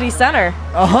the city center.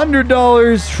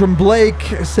 $100 from Blake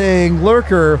saying,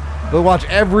 Lurker, but watch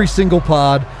every single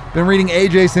pod. Been reading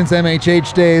AJ since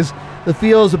MHH days. The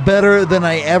feels better than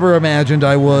I ever imagined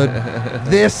I would.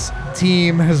 This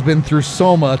team has been through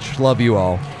so much. Love you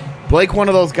all. Blake, one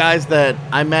of those guys that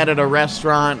I met at a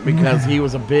restaurant because he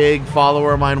was a big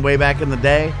follower of mine way back in the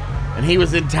day, and he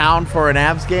was in town for an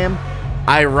Avs game.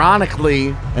 Ironically,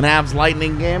 an Avs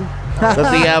Lightning game that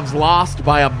the Avs lost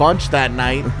by a bunch that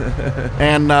night,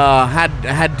 and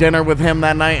had dinner with him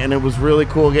that night, and it was really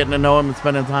cool getting to know him and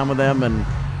spending time with him, and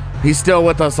he's still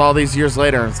with us all these years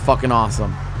later. It's fucking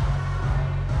awesome.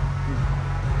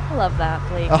 I love that,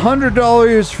 Blake.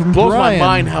 $100 from Blows Brian. my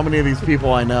mind how many of these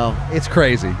people I know. It's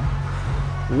crazy.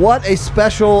 What a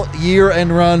special year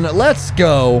and run. Let's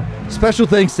go. Special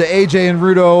thanks to AJ and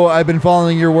Rudo. I've been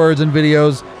following your words and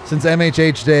videos since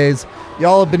MHH days.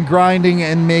 Y'all have been grinding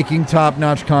and making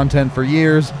top-notch content for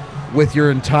years with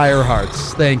your entire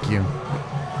hearts. Thank you.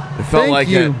 It felt Thank like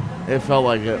you. it. It felt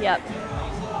like it. Yep.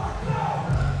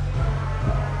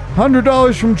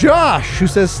 $100 from Josh, who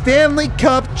says, Stanley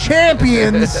Cup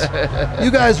champions. You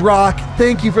guys rock.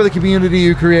 Thank you for the community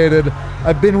you created.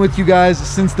 I've been with you guys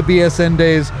since the BSN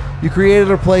days. You created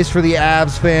a place for the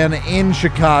Avs fan in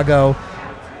Chicago.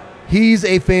 He's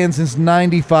a fan since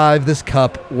 95. This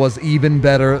cup was even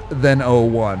better than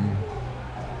 01.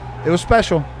 It was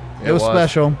special. It was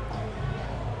special.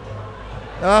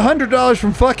 $100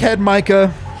 from Fuckhead Micah,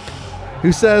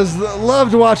 who says,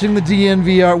 loved watching the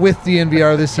DNVR with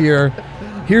DNVR this year.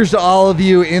 Here's to all of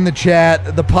you in the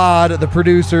chat, the pod, the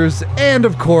producers, and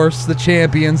of course the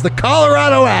champions, the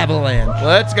Colorado Avalanche.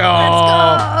 Let's go.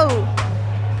 Let's go.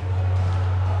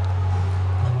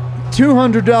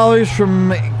 $200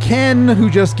 from Ken, who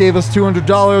just gave us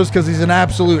 $200 because he's an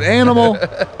absolute animal.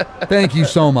 Thank you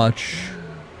so much.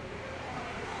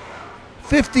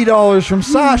 $50 from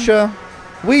Sasha.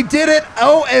 We did it.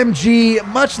 OMG.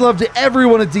 Much love to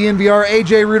everyone at DNVR,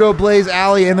 AJ, Rudo, Blaze,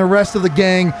 Allie, and the rest of the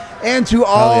gang, and to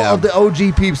all of the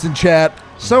OG peeps in chat.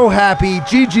 So happy.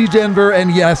 GG Denver,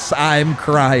 and yes, I'm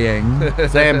crying.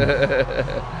 Same.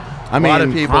 I mean, a lot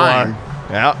of people crying.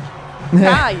 are. Yeah.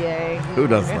 Crying. Who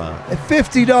does that?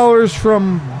 $50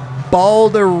 from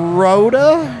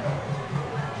Balderoda.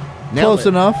 Close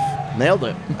enough. Nailed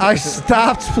it. I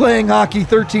stopped playing hockey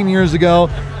 13 years ago,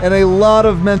 and a lot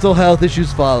of mental health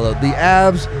issues followed. The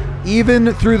Avs,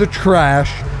 even through the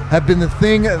trash, have been the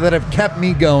thing that have kept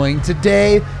me going.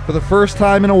 Today, for the first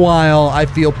time in a while, I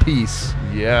feel peace.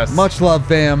 Yes. Much love,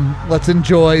 fam. Let's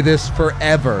enjoy this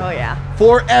forever. Oh, yeah.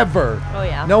 Forever. Oh,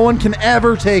 yeah. No one can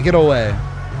ever take it away.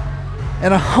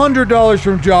 And $100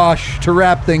 from Josh to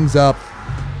wrap things up.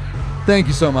 Thank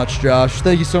you so much, Josh.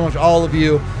 Thank you so much, all of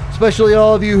you. Especially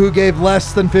all of you who gave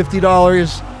less than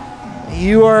 $50.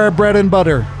 You are our bread and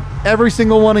butter. Every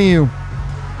single one of you.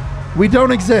 We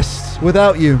don't exist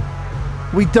without you.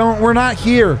 We're not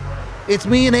here. It's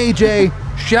me and AJ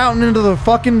shouting into the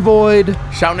fucking void.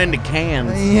 Shouting into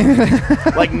cans.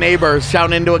 Like neighbors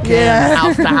shouting into a can,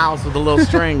 house to house with a little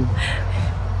string.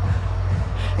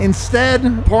 Instead,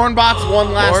 Pornbots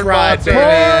one last ride, baby.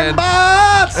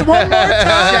 Pornbots! One more time!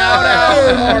 Shout out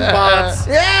Pornbots.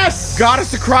 Yes! Got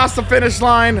us across the finish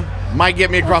line. Might get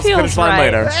me across the feels finish line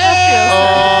right. later.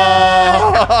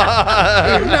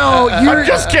 No, you're I'm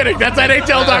just kidding. That's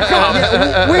NHL.com.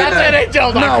 That's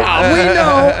NHL.com.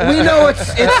 No, we know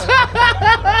it's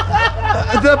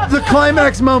the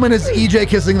climax moment is EJ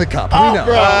kissing the cup. We know.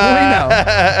 bro. We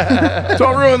know.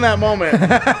 Don't ruin that moment.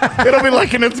 It'll be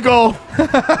like in its goal.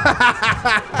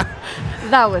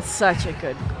 That was such a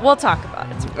good. We'll talk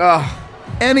about it.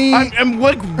 I'm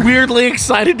like weirdly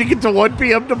excited to get to 1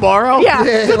 p.m. tomorrow. Yeah.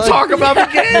 To talk about the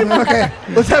game. Okay,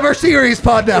 let's have our series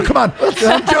pod now. Come on.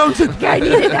 I'm Jonesing. I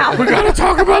need it now. We gotta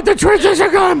talk about the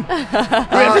transition gun. We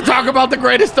have to talk about the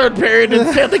greatest third period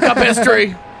in Stanley Cup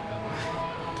history.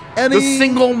 The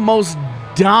single most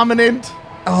dominant.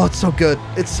 Oh, it's so good.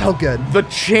 It's so good. The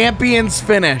champions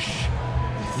finish.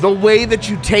 The way that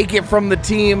you take it from the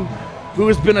team who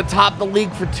has been atop the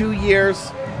league for 2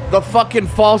 years. The fucking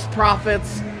false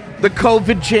prophets. The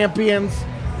COVID champions.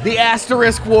 The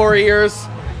asterisk warriors.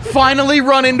 Finally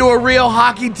run into a real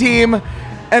hockey team.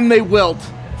 And they wilt.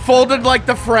 Folded like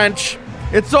the French.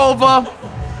 It's over.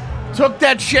 Took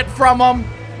that shit from them.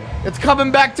 It's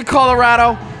coming back to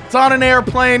Colorado. It's on an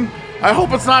airplane. I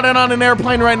hope it's not on an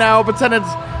airplane right now. I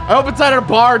hope it's at a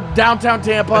bar downtown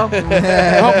Tampa.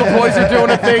 I hope the boys are doing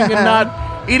a thing and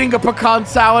not eating a pecan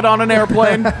salad on an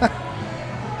airplane.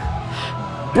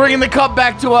 Bringing the cup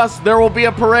back to us. There will be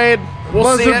a parade.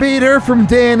 We'll see Buzzer it. beater from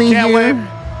Danny Can't here.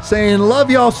 wait. Saying, love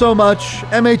y'all so much.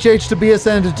 MHH to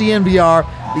BSN to DNVR.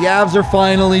 The Avs are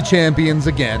finally champions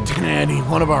again. Danny,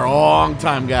 one of our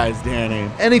long-time guys,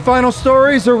 Danny. Any final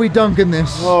stories, or are we dunking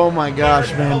this? Oh my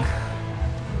gosh, man.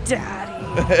 Daddy.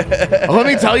 Let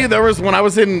me tell you, when I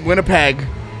was in Winnipeg,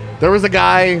 there was a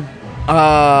guy,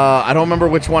 I don't remember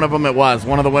which one of them it was,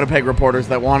 one of the Winnipeg reporters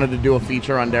that wanted to do a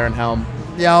feature on Darren Helm.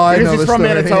 Yeah, I Because know he's this from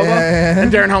story. Manitoba, Yeah. and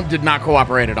Darren Helm did not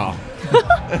cooperate at all.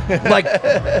 like,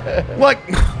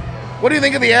 what do you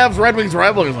think of the Avs Red Wings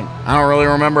rivalry? He's like, I don't really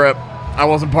remember it. I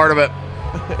wasn't part of it.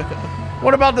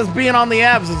 What about this being on the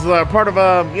Avs as part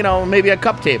of maybe a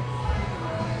cup team?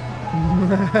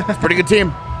 It's a pretty good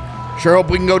team. Sure hope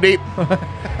we can go deep.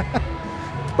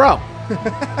 Bro,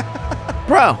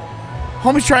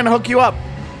 homie's trying to hook you up.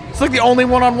 It's like the only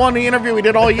one-on-one interview we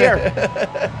did all year.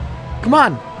 Come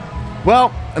on.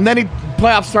 Well, and then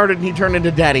playoffs started and he turned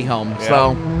into Daddy Home. So,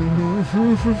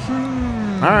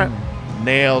 all right.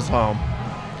 Nails home.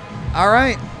 All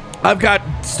right. I've got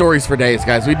stories for days,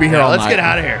 guys. We'd be here all Let's night. get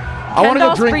out of here. I want to go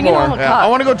Kendall's drink bringing more. home a cup. I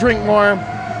want to go drink more.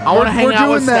 I want to hang We're out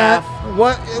doing with that. staff.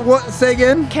 What? Say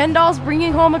again? Ken Doll's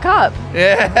bringing home a cup.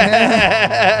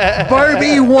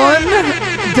 Barbie 1,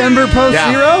 Denver Post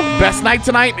 0. Best night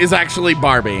tonight is actually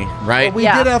Barbie, right? We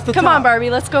did off the Come top. on, Barbie.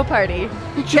 Let's go party.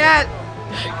 Chat,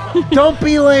 don't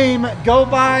be lame. Go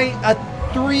buy a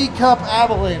 3-cup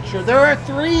Avalanche shirt. There are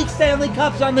 3 Stanley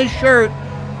Cups on this shirt.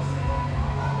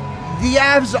 The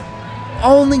Avs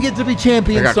only get to be I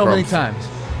champions got so many crumbs.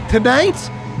 times. Tonight,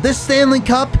 this Stanley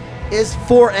Cup is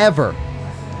forever.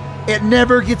 It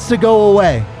never gets to go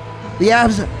away. The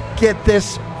Avs get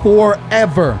this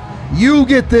forever. You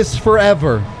get this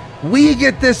forever. We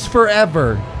get this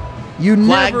forever. You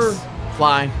Flags never...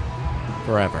 fly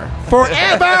forever.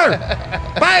 Forever!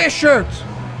 Buy a shirt.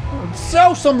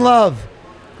 Show some love.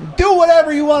 Do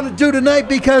whatever you want to do tonight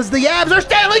because the Avs are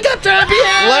Stanley Cup champions.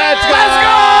 Let's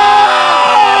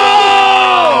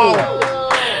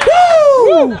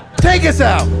go! Woo! Take us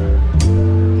out.